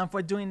much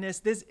for doing this.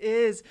 This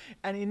is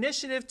an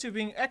initiative to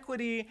bring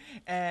equity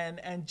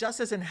and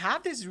justice and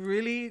have these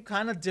really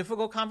kind of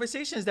difficult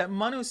conversations that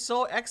Manu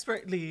so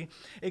expertly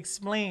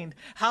explained,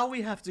 how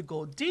we have to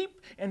go deep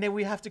and then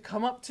we have to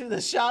come up to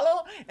the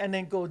shallow and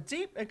then go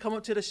deep and come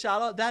up to the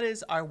shallow. That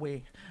is our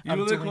way of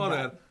doing that. You know they call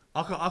that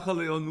aka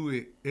leo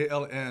nui,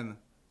 ALN,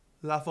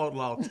 laugh out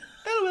loud.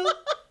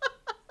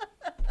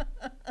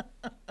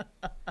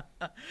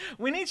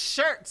 We need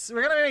shirts.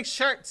 We're going to make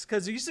shirts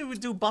because usually we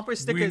do bumper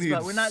stickers,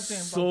 but we're not doing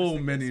bumper stickers. So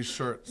many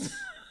shirts.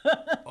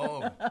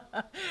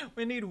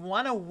 We need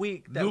one a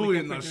week that we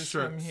can produce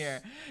from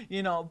here.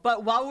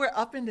 But while we're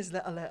up in this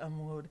le'a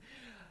mood,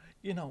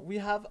 we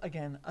have,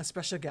 again, a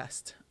special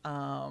guest.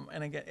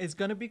 And again, it's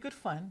going to be good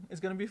fun. It's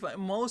going to be fun.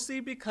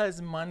 Mostly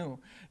because Manu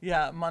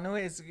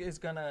is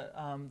going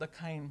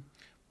to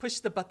push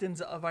the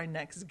buttons of our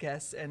next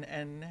guest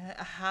and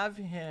have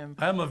him.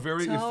 I am a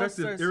very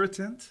effective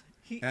irritant.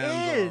 He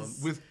is.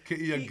 With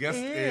keia guest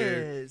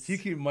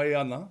Hiki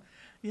Maiana.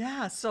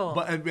 Yeah, so.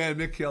 But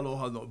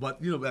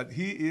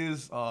he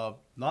is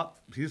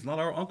he's not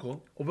our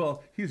uncle.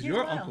 Well, he's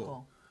your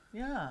uncle.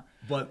 Yeah.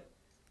 But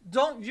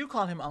don't you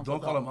call him uncle?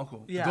 Don't call him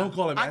uncle. Yeah. Don't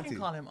call him auntie. I can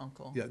call him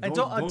uncle. Yeah. And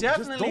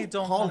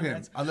don't call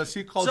him unless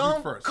he calls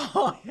you first. Don't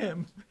call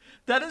him.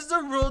 That is the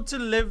rule to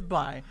live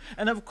by.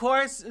 And of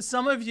course,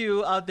 some of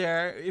you out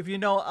there, if you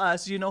know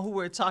us, you know who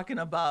we're talking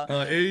about.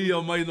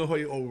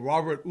 O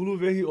Robert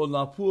Uluvehi o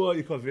Napua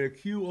I ka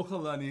vekiu o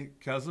Kalani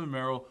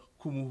Cazimero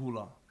Kumu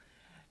Hula.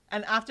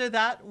 And after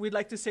that, we'd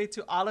like to say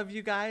to all of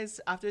you guys,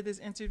 after this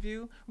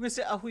interview, we're going to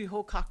say ahui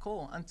ho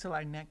kako until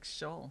our next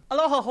show.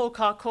 Aloha ho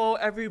kako,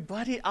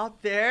 everybody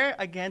out there.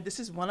 Again, this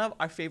is one of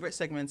our favorite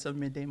segments of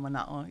Midday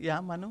Mana'o. Yeah,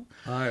 Manu?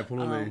 Hi,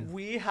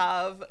 we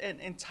have an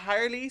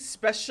entirely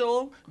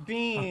special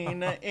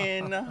being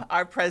in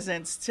our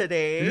presence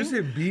today. Did you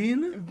say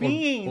bean?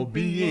 Bean. Or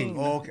being?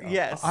 Oh, okay.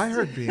 Yes. I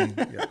heard being.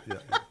 Yeah.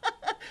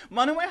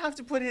 Manu might have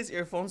to put his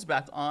earphones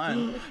back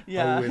on.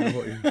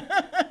 Yeah.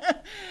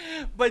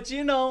 But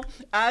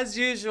as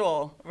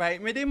usual,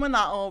 right? Midday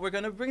Mana'o, we're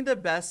going to bring the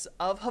best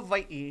of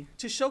Hawaii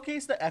to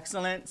showcase the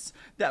excellence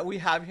that we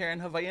have here in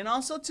Hawaii and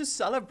also to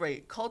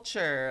celebrate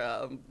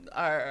culture,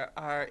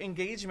 our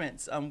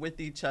engagements with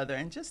each other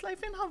and just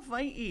life in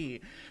Hawaii,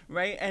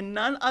 right? And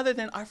none other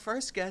than our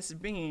first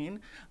guest being,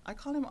 I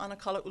call him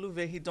Anakala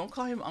Uluvehi. Don't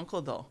call him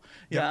uncle though.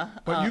 Yeah.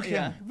 But you can.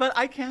 Yeah. But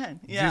I can.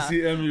 Yeah.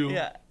 GCMU.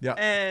 Yeah.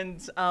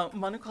 And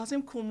Manu calls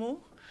him Kumu.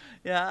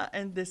 Yeah,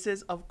 and this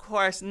is, of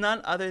course,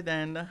 none other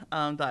than the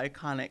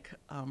iconic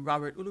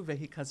Robert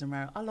Uluvehi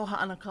Cazimero. Aloha,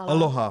 Anakala.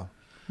 Aloha.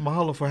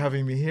 Mahalo for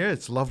having me here.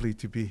 It's lovely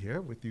to be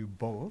here with you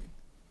both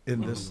in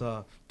this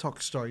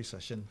talk story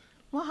session.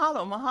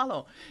 Mahalo,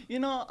 mahalo. You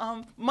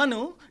know,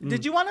 Manu,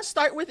 did you want to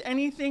start with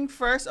anything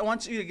first? I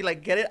want you to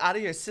like get it out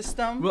of your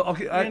system. Well,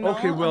 okay,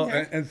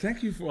 and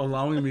thank you for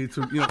allowing me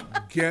to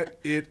get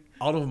it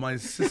out of my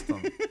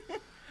system.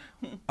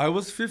 I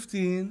was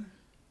 15.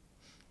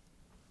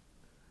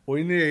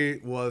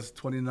 Oine was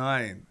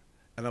 29.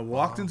 And I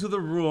walked into the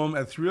room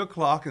at 3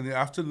 o'clock in the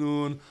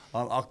afternoon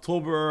on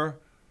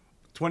October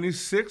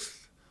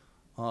 26th,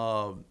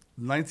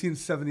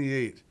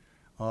 1978.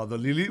 The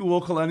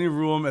Lili'u Kalani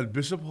room at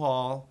Bishop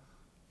Hall,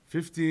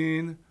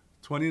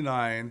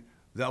 1529.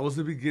 That was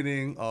the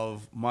beginning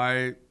of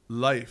my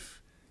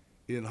life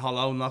in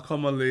Halau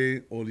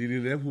Nakamale o Lili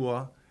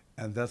Lehua.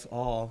 And that's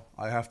all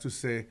I have to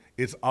say.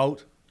 It's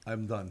out.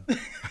 I'm done.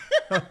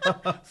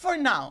 For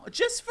now,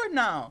 just for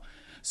now.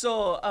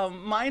 So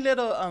my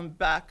little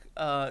back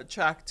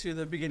track to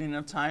the beginning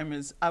of time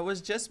is I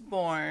was just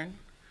born,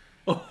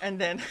 and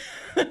then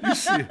in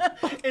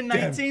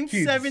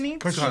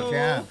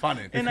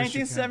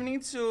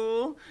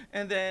 1972,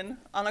 and then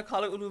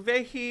Anakala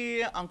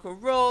Uluvehi, Uncle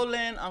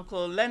Roland,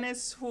 Uncle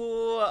Lennis,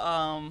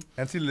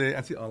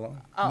 Auntie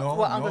Ala.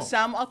 Uncle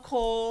Sam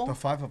Ako. The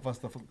five of us,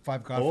 the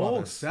five godfathers.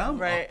 Oh,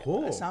 Sam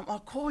Ako. Sam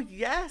Ako,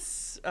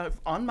 yes,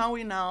 on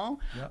Maui now.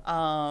 Yep.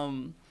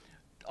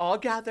 All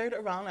gathered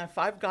around, and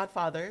 5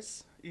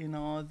 godfathers, you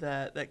know,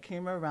 that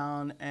came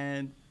around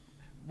and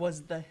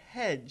was the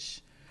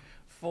hedge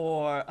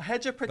for a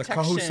hedge of protection.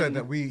 The Kahu said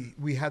that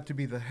we had to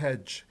be the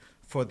hedge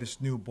for this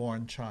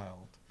newborn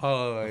child.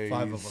 The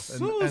 5 of us.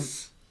 And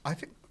I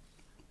think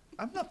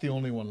I'm not the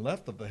only one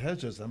left of the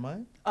hedges, am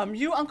I?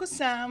 You, Uncle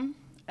Sam,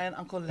 and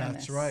Uncle Lennis.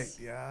 That's right.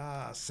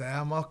 Yeah,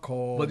 Sam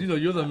Ako. But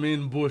you're the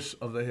main bush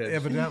of the hedge.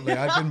 Evidently,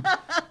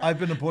 I've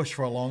been a bush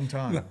for a long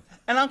time.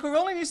 And Uncle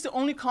Roland used to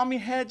only call me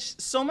Hedge,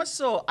 so much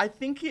so, I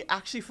think he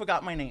actually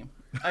forgot my name.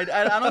 I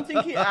don't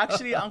think he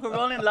actually, Uncle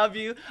Roland, love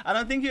you. I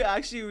don't think he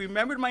actually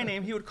remembered my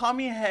name. He would call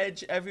me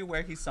Hedge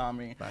everywhere he saw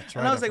me. That's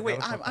and right. I was like,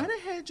 wait, am I the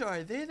Hedge or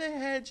are they the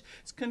Hedge?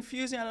 It's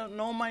confusing. I don't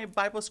know my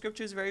Bible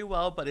scriptures very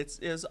well, but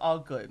it's all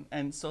good.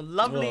 And so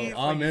lovely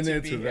for you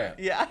to be here. That.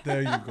 Yeah.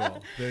 There you go.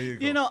 There you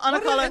go. You know,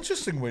 what Anakala, an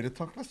interesting way to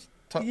talk. Let's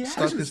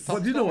start this talk.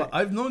 But you know what?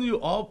 I've known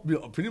you all,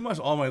 pretty much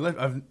all my life.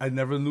 I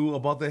never knew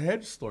about the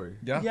hedge story.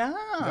 Yeah.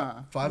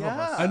 Yeah. 5 of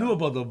us. I knew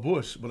about the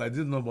bush, but I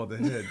didn't know about the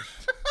hedge.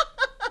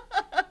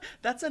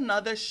 That's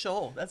another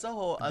show. That's a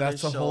whole other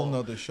show. That's a whole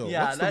nother show.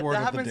 Yeah, What's the word that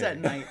of the happens day? at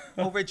night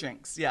over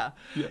drinks. Yeah.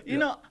 You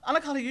know,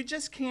 Anakala, you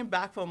just came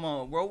back from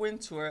a whirlwind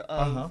tour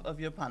of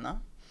Yapana.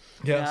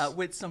 Yes.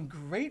 With some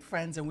great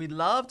friends, and we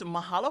loved.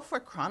 Mahalo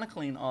for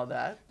chronicling all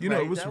that. You know,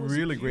 right? it was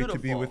really great to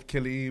be beautiful. with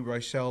Kili,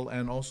 Rachel,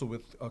 and also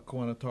with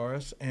Koana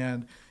Torres.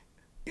 And,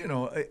 you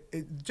know,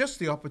 just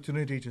the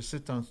opportunity to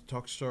sit down to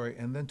talk story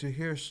and then to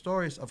hear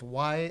stories of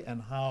why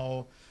and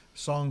how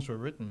songs were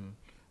written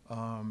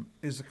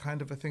is the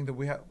kind of a thing that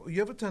we have. You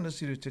have a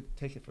tendency to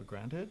take it for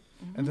granted.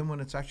 Mm-hmm. And then when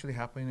it's actually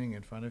happening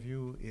in front of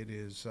you, it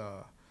is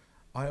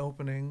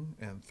eye-opening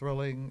and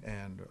thrilling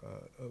and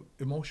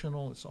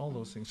emotional. It's all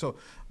those things. So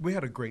we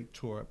had a great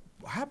tour.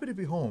 Happy to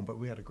be home, but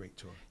we had a great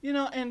tour. You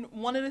know, and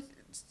one of the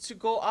to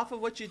go off of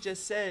what you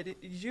just said,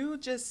 you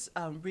just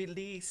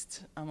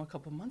released a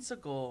couple months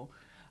ago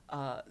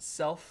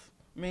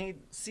self-made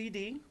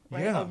CD,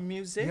 right, of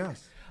music.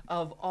 Yes.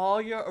 Of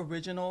all your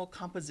original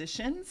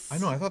compositions. I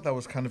know. I thought that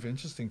was kind of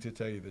interesting, to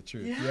tell you the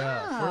truth.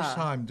 Yeah. First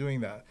time doing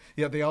that.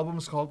 Yeah, the album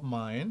is called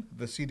Mine.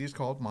 The CD is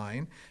called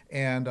Mine.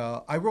 And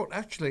I wrote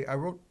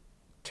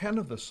 10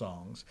 of the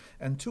songs.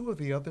 And 2 of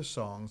the other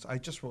songs, I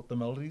just wrote the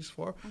melodies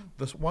for.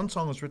 This one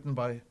song was written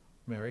by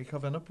Mary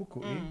Kavena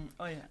Pukui.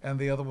 And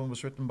the other one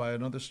was written by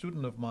another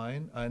student of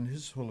mine and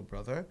his hula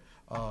brother,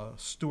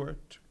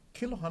 Stuart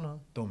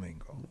Kilohana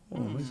Domingo.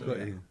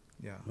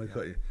 Yeah.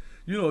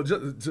 You know,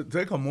 just to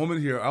take a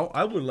moment here,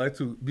 I would like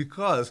to,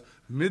 because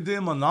Midday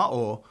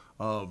Mana'o,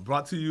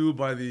 brought to you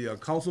by the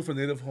Council for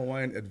Native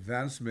Hawaiian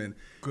Advancement,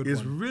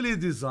 really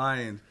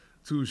designed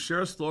to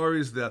share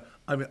stories that,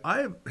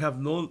 I have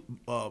known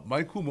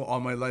my Kumu all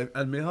my life,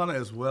 and Mehana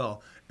as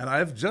well, and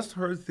I've just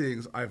heard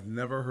things I've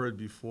never heard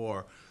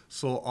before.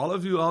 So all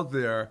of you out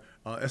there,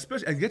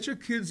 especially, and get your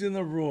kids in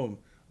the room,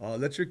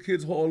 let your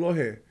kids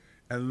ho'olohe,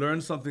 and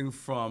learn something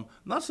from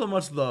not so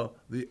much the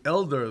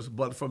elders,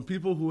 but from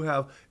people who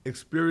have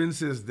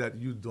experiences that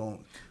you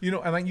don't. You know,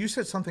 and you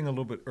said something a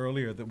little bit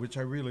earlier which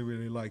I really,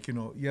 really like. You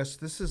know, yes,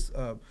 this is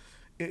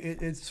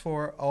it's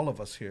for all of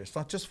us here. It's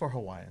not just for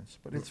Hawaiians,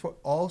 but it's for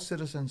all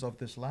citizens of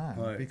this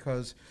land,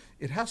 because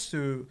it has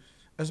to,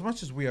 as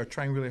much as we are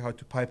trying really hard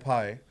to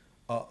pai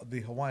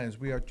the Hawaiians,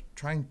 we are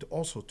trying to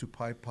also to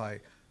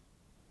pai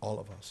all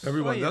of us.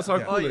 Everyone. That's our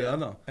ukulele, I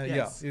know.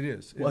 Yes. Yeah, it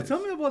is. Well,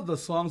 tell me about the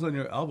songs on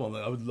your album.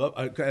 I would love,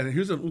 and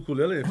here's an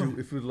ukulele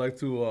if you'd like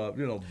to,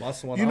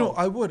 bust one out. You know,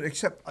 I would,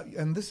 except,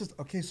 and this is,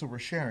 okay, so we're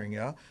sharing,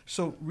 yeah?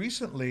 So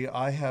recently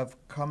I have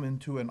come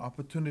into an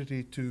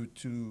opportunity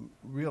to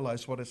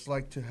realize what it's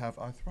like to have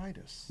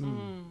arthritis.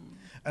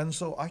 And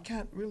so I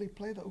can't really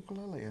play the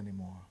ukulele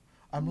anymore.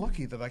 I'm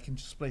lucky that I can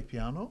just play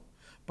piano,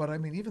 But I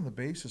mean, even the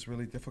bass is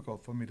really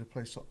difficult for me to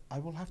play, so I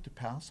will have to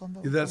pass on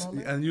the That's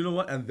ukulele. and you know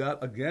what, and that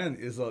again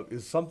is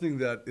something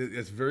that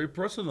it's very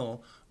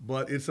personal,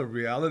 but it's a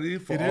reality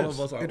for It all is.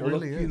 of us, our It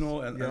really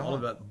Filipino is. and all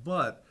of that.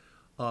 But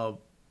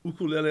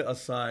ukulele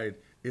aside,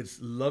 it's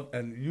love,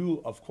 and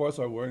you of course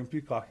are wearing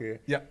pikake.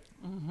 Yeah.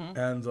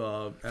 And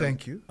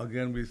Thank you.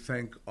 Again, we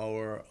thank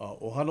our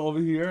ohana over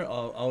here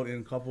out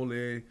in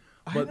Kapolei.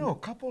 I know,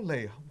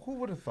 kapolei. Who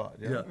would have thought?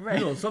 Yeah, Right.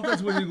 you know,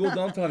 sometimes when you go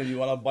downtown and you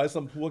want to buy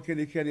some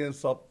puakeni keni and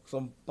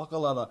some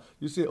pakalana,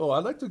 you say, "Oh,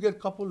 I'd like to get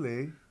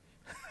kapolei."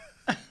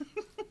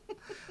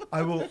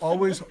 I will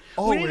always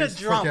need a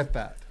drum. forget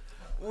that.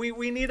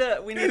 We need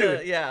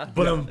a yeah.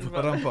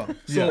 Ba-dum-bum.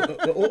 So,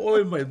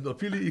 o mai the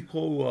pili i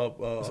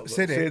ko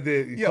Sede.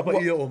 yeah, Yeah,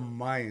 kapa ia o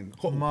mine.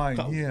 Mine,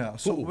 yeah.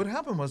 So Ku'u. what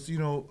happened was, you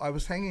know, I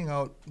was hanging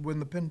out when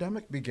the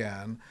pandemic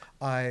began.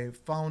 I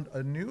found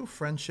a new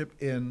friendship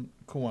in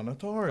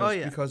Kuanataras Oh,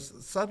 yeah. because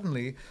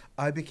suddenly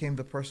I became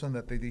the person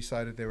that they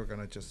decided they were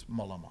going to just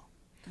malama.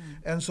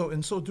 And so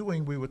in so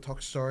doing, we would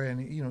talk story, and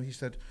you know, he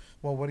said,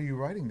 "Well, what are you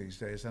writing these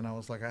days?" And I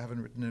was like, "I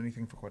haven't written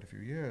anything for quite a few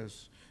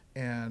years."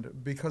 And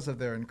because of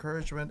their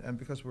encouragement and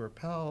because we were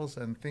pals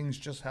and things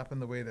just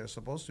happened the way they're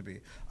supposed to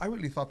be, I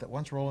really thought that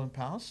once Roland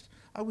passed,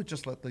 I would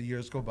just let the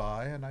years go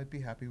by and I'd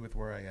be happy with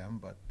where I am.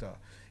 But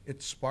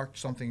it sparked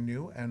something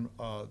new, and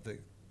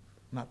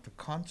not the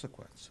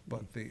consequence,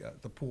 but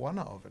the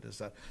puana of it is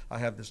that I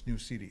have this new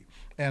CD.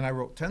 And I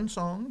wrote 10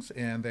 songs,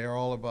 and they are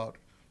all about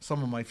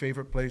some of my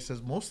favorite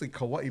places, mostly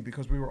Kauai,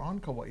 because we were on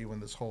Kauai when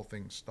this whole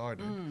thing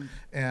started.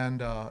 And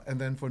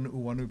then for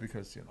Nu'uanu,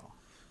 because, you know,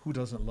 who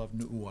doesn't love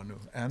Nu'uanu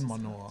and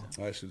Manoa?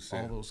 I should say.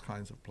 All those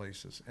kinds of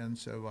places. And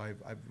so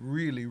I've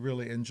really,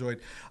 really enjoyed.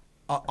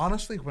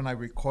 Honestly, when I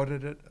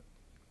recorded it,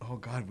 oh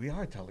God, we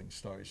are telling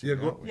stories. Yeah, here,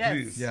 go- aren't we? Yes.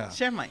 Please. Yeah.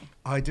 Share mine.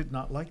 I did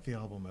not like the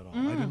album at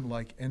all. I didn't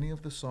like any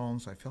of the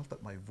songs. I felt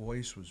that my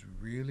voice was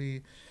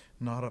really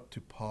not up to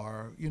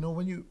par. You know,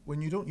 when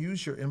you don't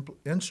use your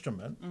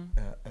instrument,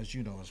 as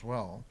you know as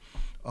well,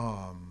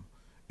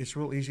 it's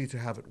real easy to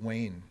have it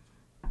wane.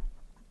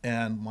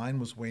 And mine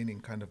was waning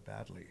kind of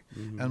badly.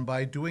 And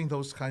by doing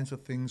those kinds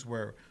of things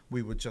where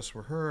we would just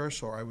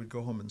rehearse, or I would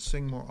go home and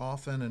sing more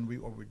often, and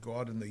we'd go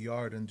out in the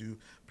yard and do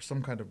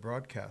some kind of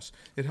broadcast,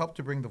 it helped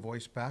to bring the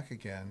voice back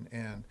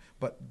again.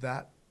 But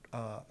that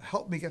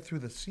helped me get through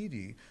the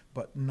CD,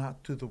 but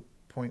not to the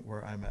point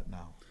where I'm at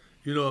now.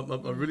 You know,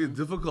 a really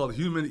difficult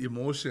human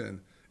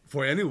emotion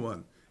for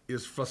anyone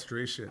is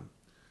frustration.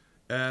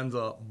 And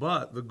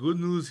but the good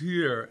news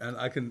here, and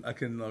I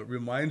can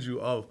remind you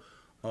of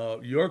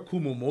your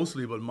kumu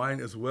mostly, but mine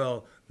as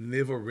well,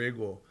 Neva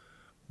Rego.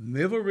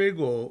 Neva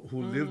Rego,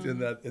 who lived in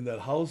that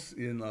house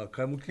in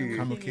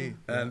Kaimuki,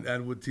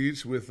 and would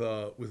teach with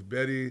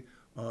Betty,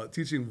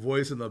 teaching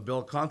voice in the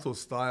bel canto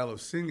style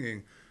of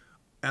singing.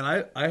 And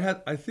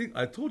I think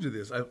I told you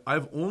this.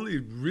 I've only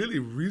really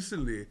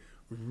recently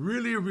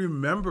really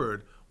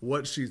remembered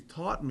what she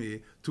taught me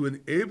to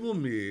enable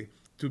me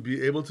to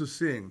be able to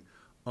sing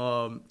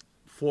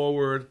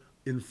forward,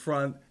 in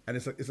front, and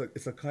it's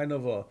a kind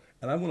of a.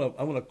 And I'm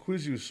gonna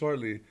quiz you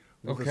shortly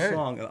with a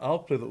song, and I'll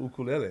play the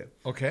ukulele.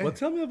 Okay. But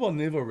tell me about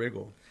Neva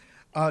Rego.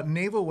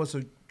 Neva was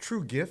a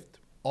true gift.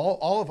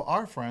 All of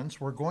our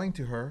friends were going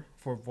to her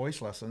for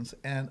voice lessons,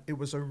 and it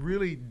was a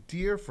really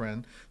dear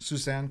friend,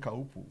 Suzanne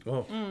Kaupu,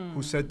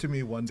 who said to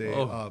me one day,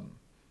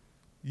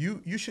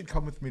 you should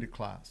come with me to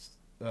class.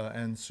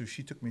 And so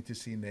she took me to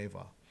see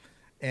Neva.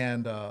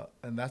 And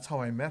that's how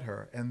I met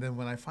her. And then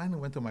when I finally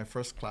went to my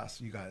first class,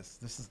 you guys,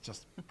 this is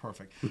just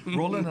perfect.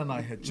 Roland and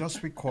I had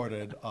just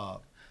recorded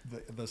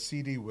the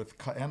CD with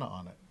Kaena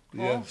on it.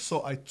 Yes.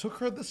 So I took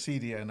her the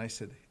CD and I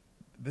said,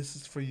 "This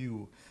is for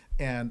you."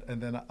 And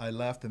then I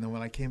left. And then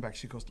when I came back,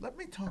 she goes, "Let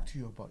me talk to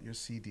you about your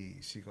CD."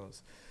 She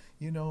goes,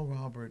 "You know,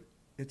 Robert,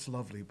 it's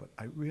lovely, but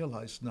I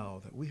realize now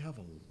that we have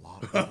a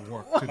lot of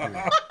work to do."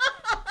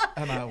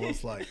 And I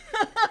was like,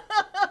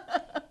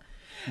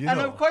 and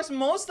of course,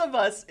 most of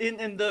us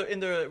in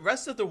the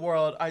rest of the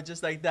world are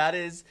just like, that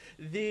is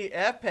the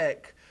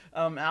epic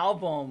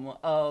album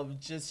of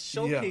just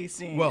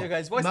showcasing well, your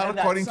guys' voice. not and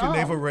that according to song.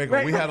 Neva Rego.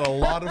 Right. We had a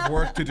lot of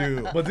work to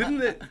do. But didn't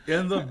it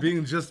end up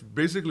being just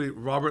basically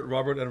Robert,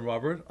 and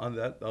Robert on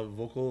that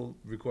vocal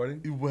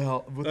recording?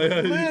 Well, with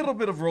a little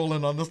bit of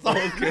Roland on the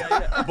side. Okay.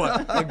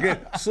 But again,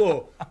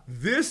 so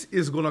this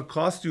is going to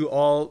cost you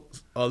all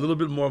a little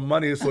bit more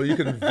money, so you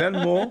can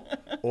Venmo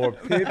or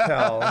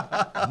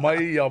PayPal Mai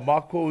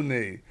Yamako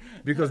Ne,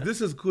 because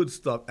this is good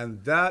stuff,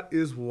 and that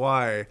is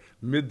why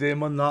Midday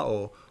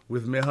Mana'o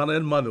with Mehana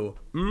and Manu.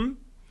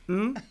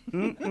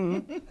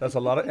 That's a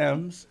lot of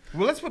M's.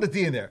 Well, let's put a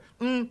D in there.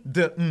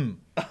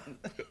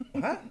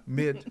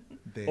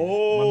 Midday.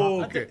 Oh,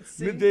 Mana'o. okay.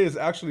 See? Midday is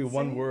actually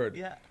one word.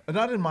 Yeah.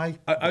 Not in my.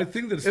 I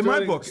think that In my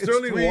Sterling, book, it's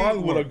Sterling 3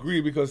 Wong would words.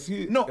 agree because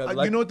he. No,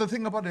 like- you know what the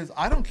thing about it is?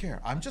 I don't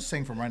care. I'm just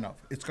saying from right now,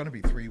 it's going to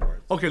be 3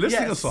 words. Okay, let's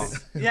sing a Yes. song.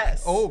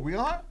 Yes. Oh, we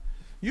are?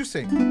 You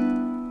sing.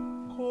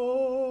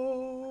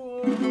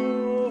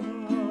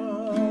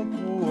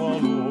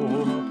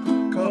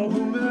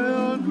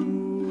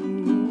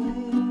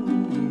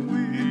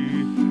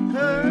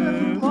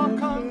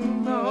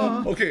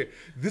 Okay,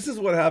 this is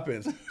what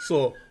happens.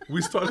 So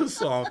we start a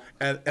song,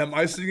 and am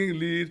I singing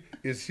lead?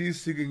 Is he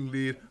singing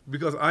lead?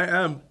 Because I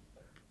am,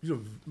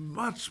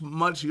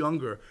 much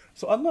younger.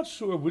 So I'm not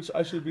sure which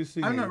I should be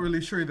singing. I'm not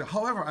really sure either.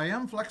 However, I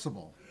am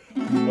flexible.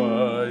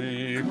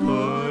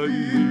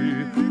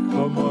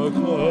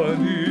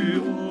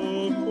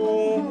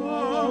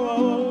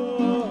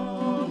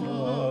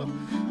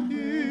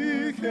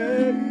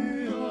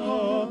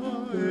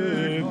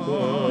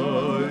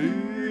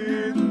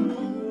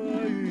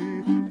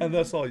 And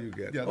that's all you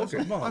get. Yeah, okay,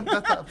 I'm fine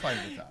with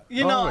that.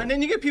 And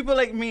then you get people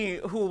like me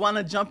who want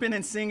to jump in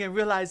and sing and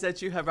realize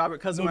that you have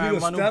Robert Cazimero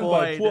and Manu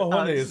Standby, Poor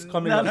Hone is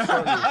coming up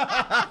shortly.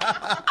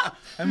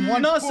 And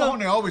Poor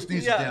Hone always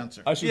needs a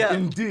dancer. I should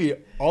in D,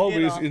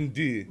 always in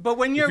D. But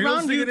when you're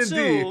around you you too,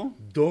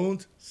 D,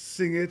 don't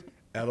sing it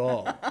at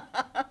all.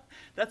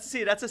 That's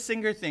a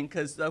singer thing,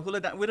 because hula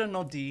dance, we don't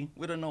know D,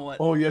 we don't know what.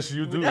 Oh yes,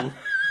 you do.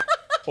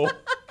 Oh.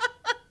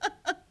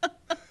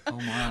 Oh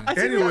my.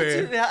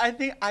 Anyway,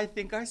 I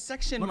think our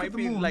section might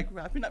be moon. like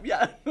wrapping up.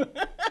 Yeah.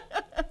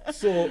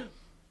 So,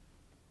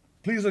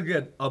 please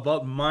again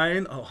about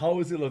mine.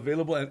 How is it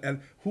available, and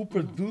who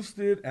produced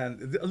it,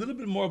 and a little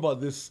bit more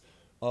about this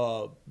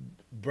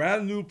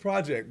brand new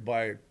project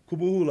by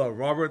Kumu Hula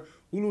Robert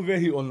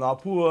Uluvehi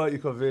Onapua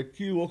Ikave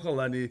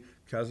Kiwokalani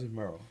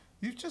Cazimero.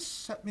 You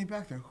just set me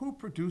back there. Who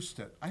produced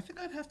it? I think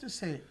I'd have to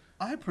say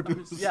I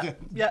produced Yeah. it.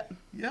 Yeah.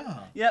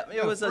 Yeah. Yeah.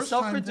 It was a first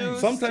time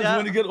self-produced. thing. Sometimes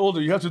when you get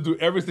older, you have to do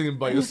everything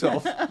by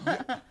yourself.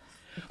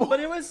 But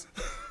it was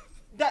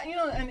that,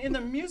 and in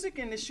the music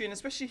industry, and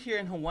especially here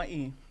in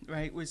Hawaii,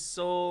 right, we're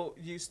so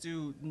used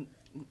to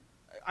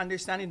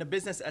understanding the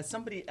business as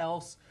somebody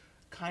else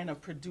kind of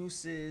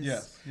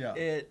produces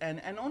it,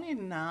 and only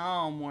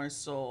now more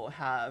so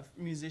have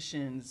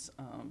musicians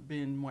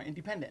been more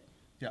independent.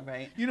 Yeah.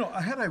 Right.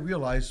 Had I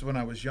realized when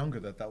I was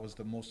younger that was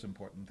the most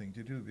important thing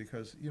to do,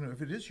 because,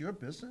 if it is your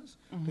business,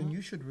 then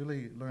you should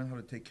really learn how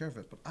to take care of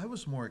it. But I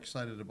was more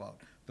excited about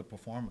the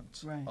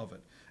performance of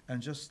it,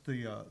 and just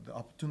the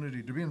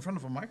opportunity to be in front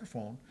of a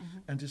microphone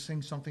and to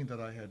sing something that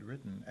I had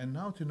written. And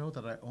now to know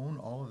that I own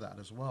all of that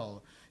as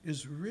well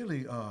is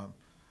really,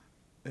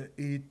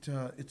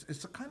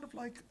 it's a kind of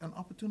like an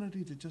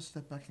opportunity to just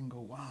step back and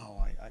go,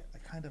 wow, I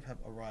kind of have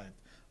arrived.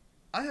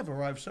 I have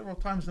arrived several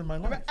times in my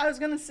life. I was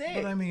going to say.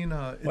 But I mean,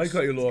 it's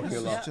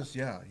just,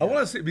 I want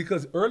to say,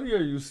 because earlier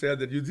you said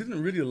that you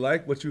didn't really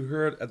like what you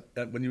heard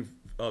when you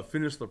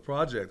finished the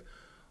project.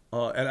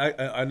 And I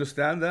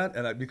understand that,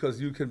 and because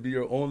you can be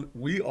your own,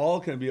 we all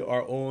can be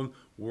our own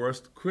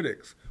worst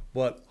critics.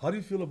 But how do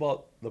you feel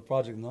about the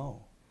project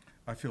now?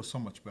 I feel so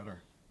much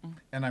better.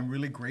 And I'm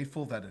really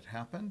grateful that it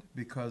happened,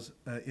 because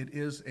it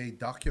is a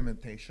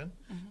documentation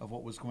of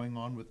what was going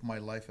on with my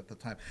life at the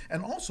time.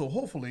 And also,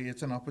 hopefully,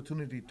 it's an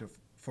opportunity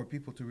for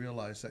people to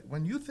realize that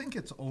when you think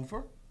it's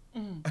over,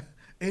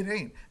 it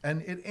ain't.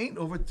 And it ain't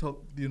over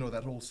till,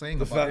 that whole saying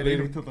the about fat it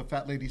lady. ain't until the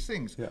fat lady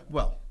sings. Yeah.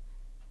 Well,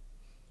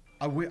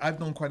 I've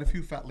known quite a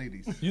few fat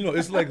ladies.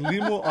 It's like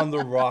limo on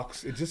the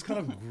rocks. It just kind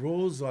of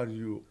grows on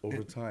you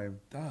over time.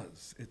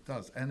 It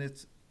does. And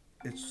it's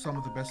some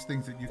of the best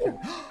things that you can...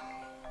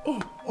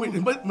 Wait,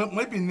 it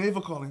might be Neva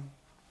calling.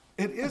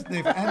 It is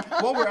Neva. And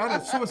while we're at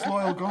it, so is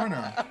Loyal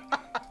Garner.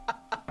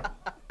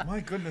 My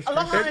goodness.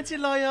 Aloha, Auntie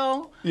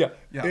Loyal. Yeah.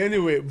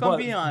 Anyway, but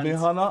beyond.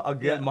 Mehana,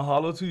 again,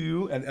 mahalo to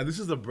you. And this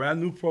is a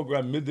brand new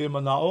program, Midday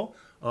Manaʻo,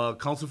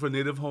 Council for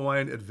Native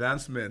Hawaiian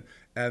Advancement.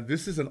 And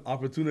this is an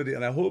opportunity,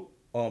 and I hope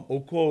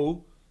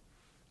Oko,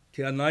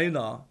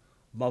 Keanaina,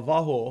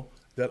 Mavaho,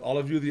 that all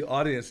of you, the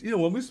audience,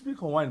 when we speak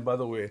Hawaiian, by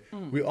the way,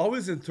 we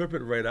always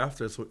interpret right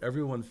after, so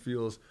everyone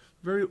feels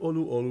very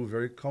olu,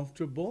 very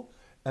comfortable.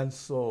 And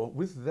so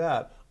with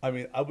that, I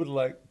would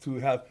like to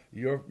have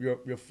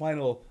your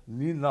final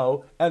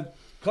ninau. And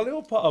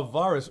Kaleopa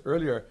Avaris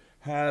earlier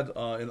had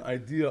an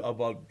idea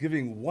about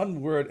giving one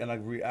word and a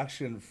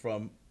reaction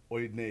from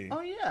Oidne.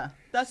 Oh, yeah.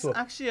 That's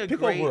actually a pick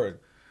great... a word.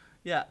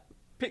 Yeah.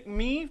 Pick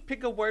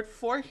a word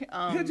for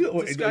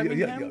describing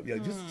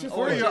him. Just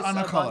Or for your just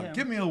Anakala. about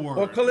Give me a word.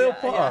 Or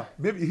Kaleopa. Yeah.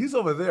 Maybe he's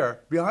over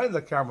there behind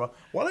the camera.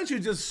 Why don't you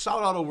just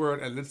shout out a word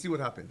and let's see what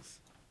happens?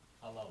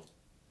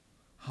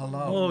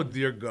 Hello. Oh,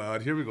 dear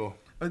God. Here we go.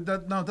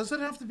 Now, does it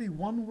have to be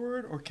one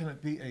word, or can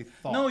it be a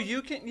thought? No,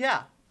 you can,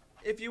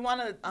 if you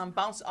want to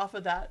bounce off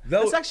of that. That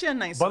That's was, actually a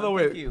nice by one. the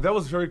way, Thank you. that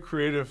was very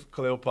creative,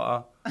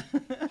 Kaleopa.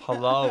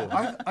 Hello.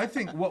 I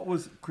think what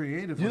was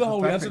creative You was know how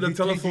the we fact answered that the he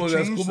telephone as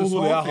changed Kumu this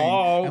Hula, whole thing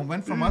hello. and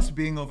went from us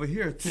being over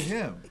here to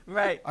him.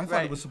 Right, I thought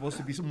right. it was supposed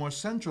to be some more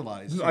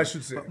centralized. No, here. I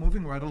should say. But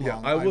moving right along.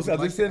 Yeah, I was, would as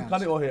they like say to in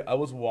answer. Kaneohe, I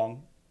was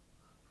Wong.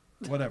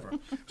 Whatever.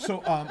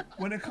 So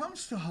when it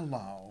comes to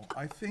halal,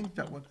 I think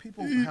that what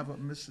people have a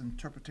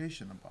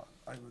misinterpretation about,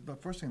 the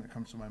first thing that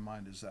comes to my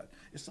mind is that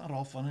it's not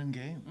all fun and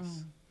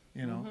games.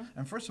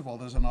 And first of all,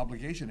 there's an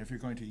obligation if you're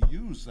going to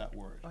use that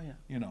word. Oh, yeah.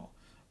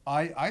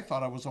 I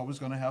thought I was always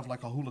going to have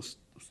like a hula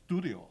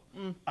studio.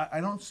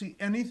 I don't see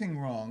anything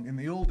wrong in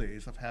the old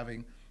days of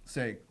having,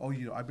 say,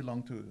 I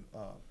belong to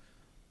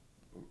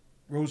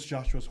Rose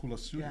Joshua's Hula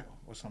Studio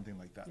Yeah. or something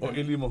like that. Or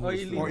Ilima Hula Or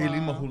Studio. Or Ilima.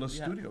 Ilima Hula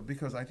Yeah. Studio,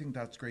 because I think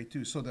that's great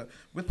too. So that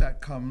with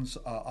that comes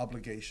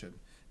obligation,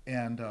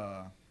 and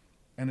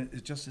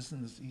it just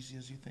isn't as easy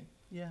as you think.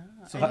 Yeah,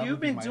 So and that you've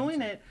would be been my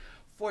doing answer. it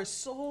for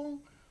so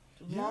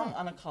long Yeah.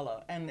 on a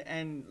color,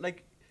 and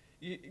like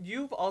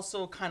you've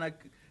also kind of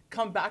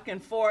come back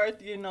and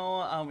forth, you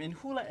know, in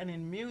hula and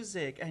in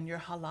music, and your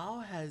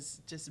halau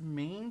has just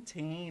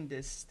maintained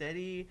this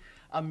steady,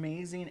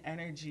 amazing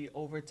energy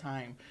over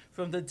time.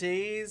 From the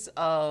days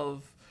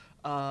of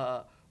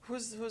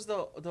who's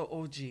the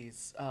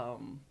OGs?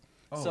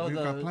 Oh, we've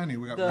got plenty.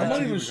 We got the- I'm not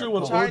Reggie, even we sure got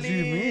what Paul. OG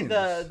Charlie, means.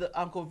 the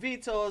Uncle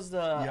Vito's,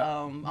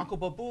 Yeah. Uncle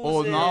Babu's.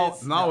 Oh,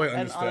 now I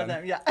and all of understand.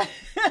 them, yeah.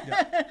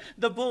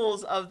 The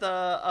bulls of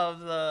the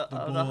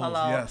bulls,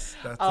 halal. yes,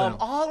 that's them.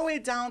 all the way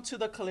down to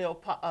the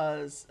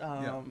Kaleopa's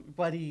Yeah.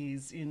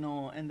 buddies, you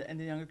know, and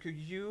the younger crew.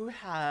 You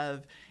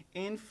have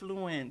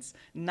influenced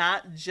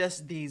not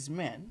just these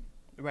men,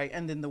 right,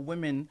 and then the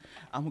women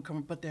who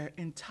come, but their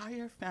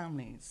entire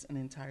families and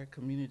entire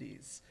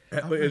communities.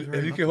 And been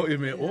very you can hold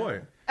me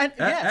oi. And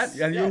yes,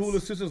 and your yes. hula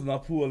sisters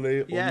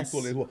Napua Yes.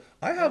 Lehua.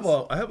 I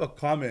have a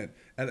comment,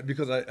 and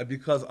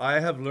because I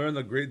have learned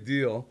a great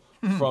deal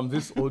from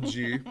this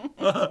OG,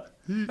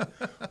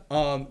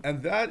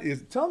 and that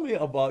is, tell me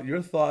about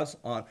your thoughts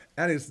on,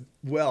 and it's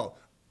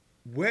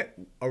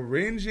when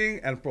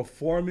arranging and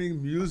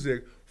performing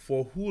music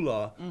for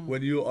hula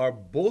when you are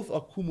both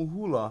a kumu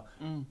hula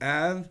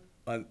and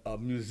a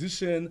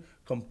musician,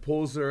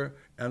 composer,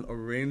 and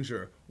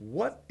arranger.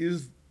 What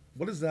is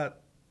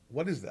that?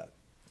 What is that?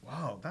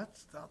 Wow,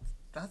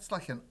 that's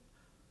like a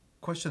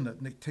question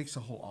that takes a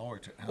whole hour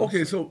to answer.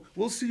 Okay, so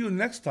we'll see you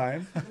next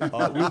time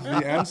with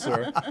the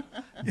answer.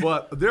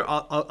 But there,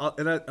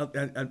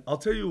 and I'll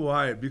tell you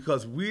why.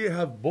 Because we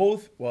have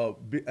both,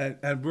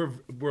 and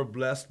we're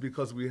blessed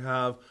because we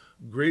have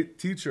great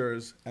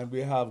teachers and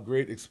we have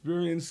great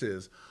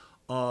experiences.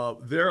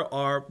 There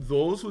are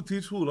those who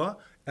teach hula,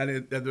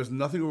 and there's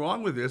nothing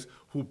wrong with this,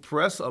 who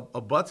press a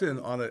button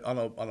on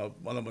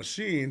a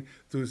machine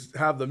to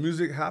have the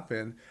music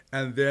happen,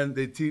 and then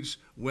they teach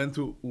when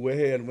to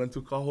uehe and when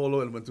to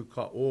kaholo and when to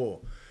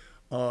ka'o.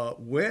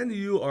 When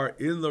you are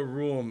in the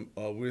room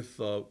with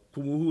Kumu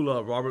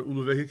Hula Robert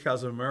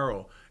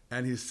Cazimero,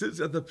 and he sits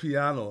at the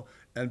piano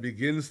and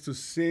begins to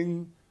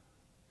sing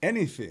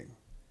anything,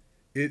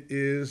 it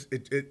is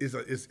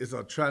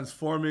a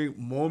transforming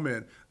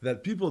moment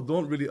that people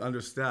don't really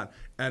understand.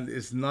 And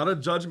it's not a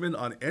judgment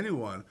on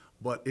anyone,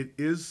 but it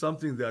is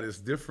something that is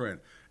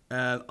different.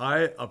 And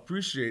I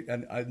appreciate,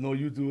 and I know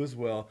you do as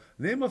well.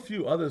 Name a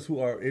few others who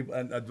are able,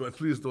 and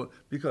please don't,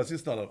 because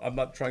I'm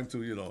not trying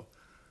to, you know.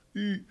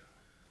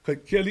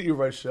 Kelly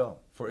Irashel,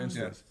 for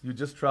instance, you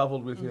just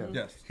traveled with him.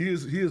 Yes. He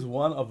is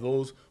one of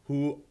those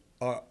who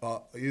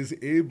is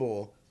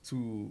able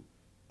to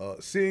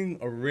sing,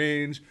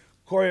 arrange,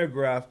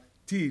 choreograph,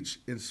 teach,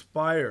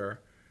 inspire,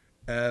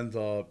 and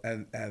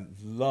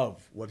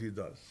love what he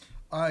does.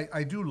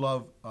 I do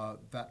love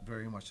that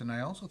very much, and I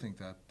also think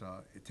that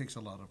it takes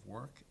a lot of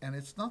work, and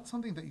it's not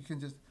something that you can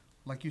just,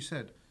 like you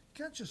said,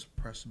 you can't just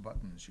press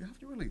buttons. You have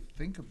to really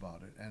think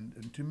about it.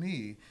 And to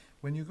me,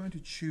 when you're going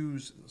to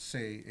choose,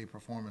 say, a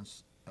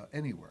performance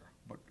anywhere,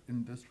 but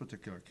in this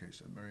particular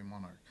case at Merry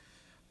Monarch,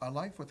 I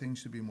like for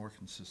things to be more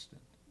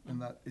consistent.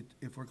 And that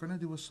if we're going to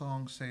do a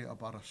song, say,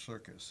 about a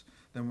circus,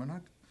 then we're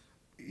not,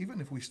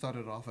 even if we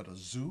started off at a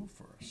zoo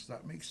first,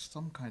 that makes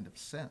some kind of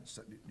sense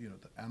that, you know,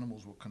 the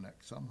animals will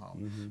connect somehow.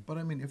 But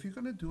I mean, if you're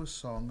going to do a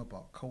song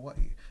about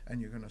Kauai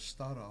and you're going to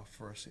start off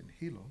first in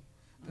Hilo,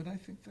 then I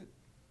think that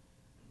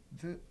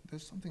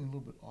there's something a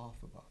little bit off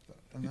about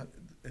that. And that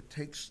it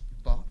takes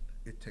thought,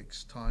 it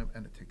takes time,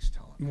 and it takes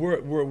talent.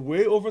 We're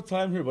way over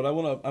time here, but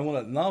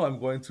I'm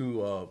going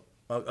to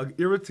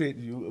irritate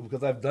you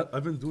because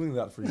I've been doing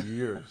that for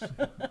years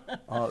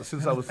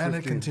since I was 15. And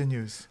it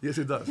continues. Yes,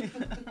 it does.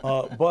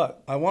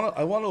 But I want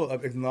to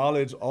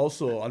acknowledge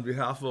also on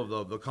behalf of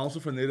the Council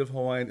for Native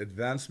Hawaiian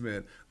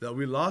Advancement that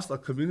we lost a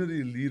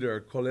community leader,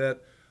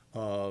 Colette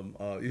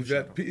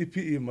Yvette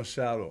Pi'i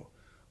Machado.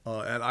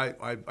 And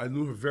I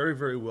knew her very,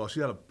 very well. She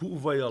had a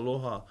pu'uvai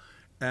aloha.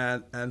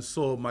 And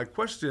so my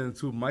question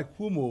to Mike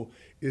Kumu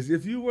is,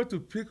 if you were to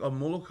pick a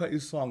Moloka'i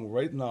song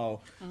right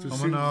now to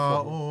sing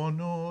for...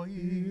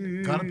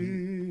 Gotta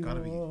be,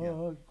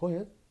 yeah. Go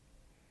ahead.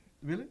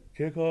 Really?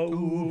 Ke ka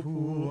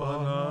upu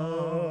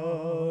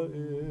ana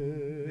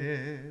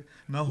e,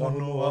 Na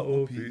honoa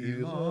o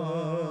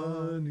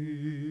pi'ilani,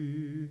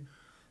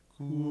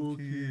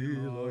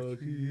 kukila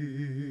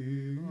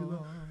kila.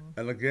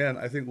 And again,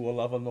 I think we'll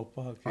lava no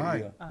paha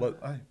keia.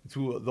 But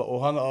to the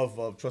ohana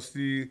of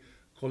Trustee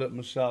Colette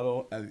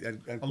Machado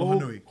and Aloha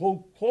nui.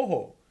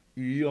 Koho,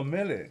 i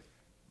Mele.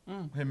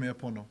 He mea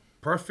pono.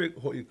 Perfect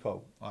ho'i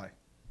kau. Aye.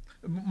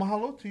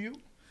 Mahalo to you,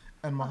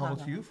 and mahalo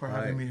to you for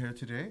having me here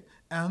today,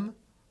 and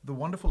the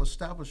wonderful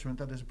establishment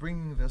that is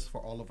bringing this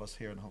for all of us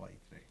here in Hawaii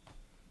today.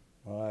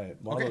 All right.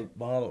 Okay.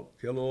 Mahalo.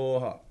 Ke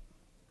aloha.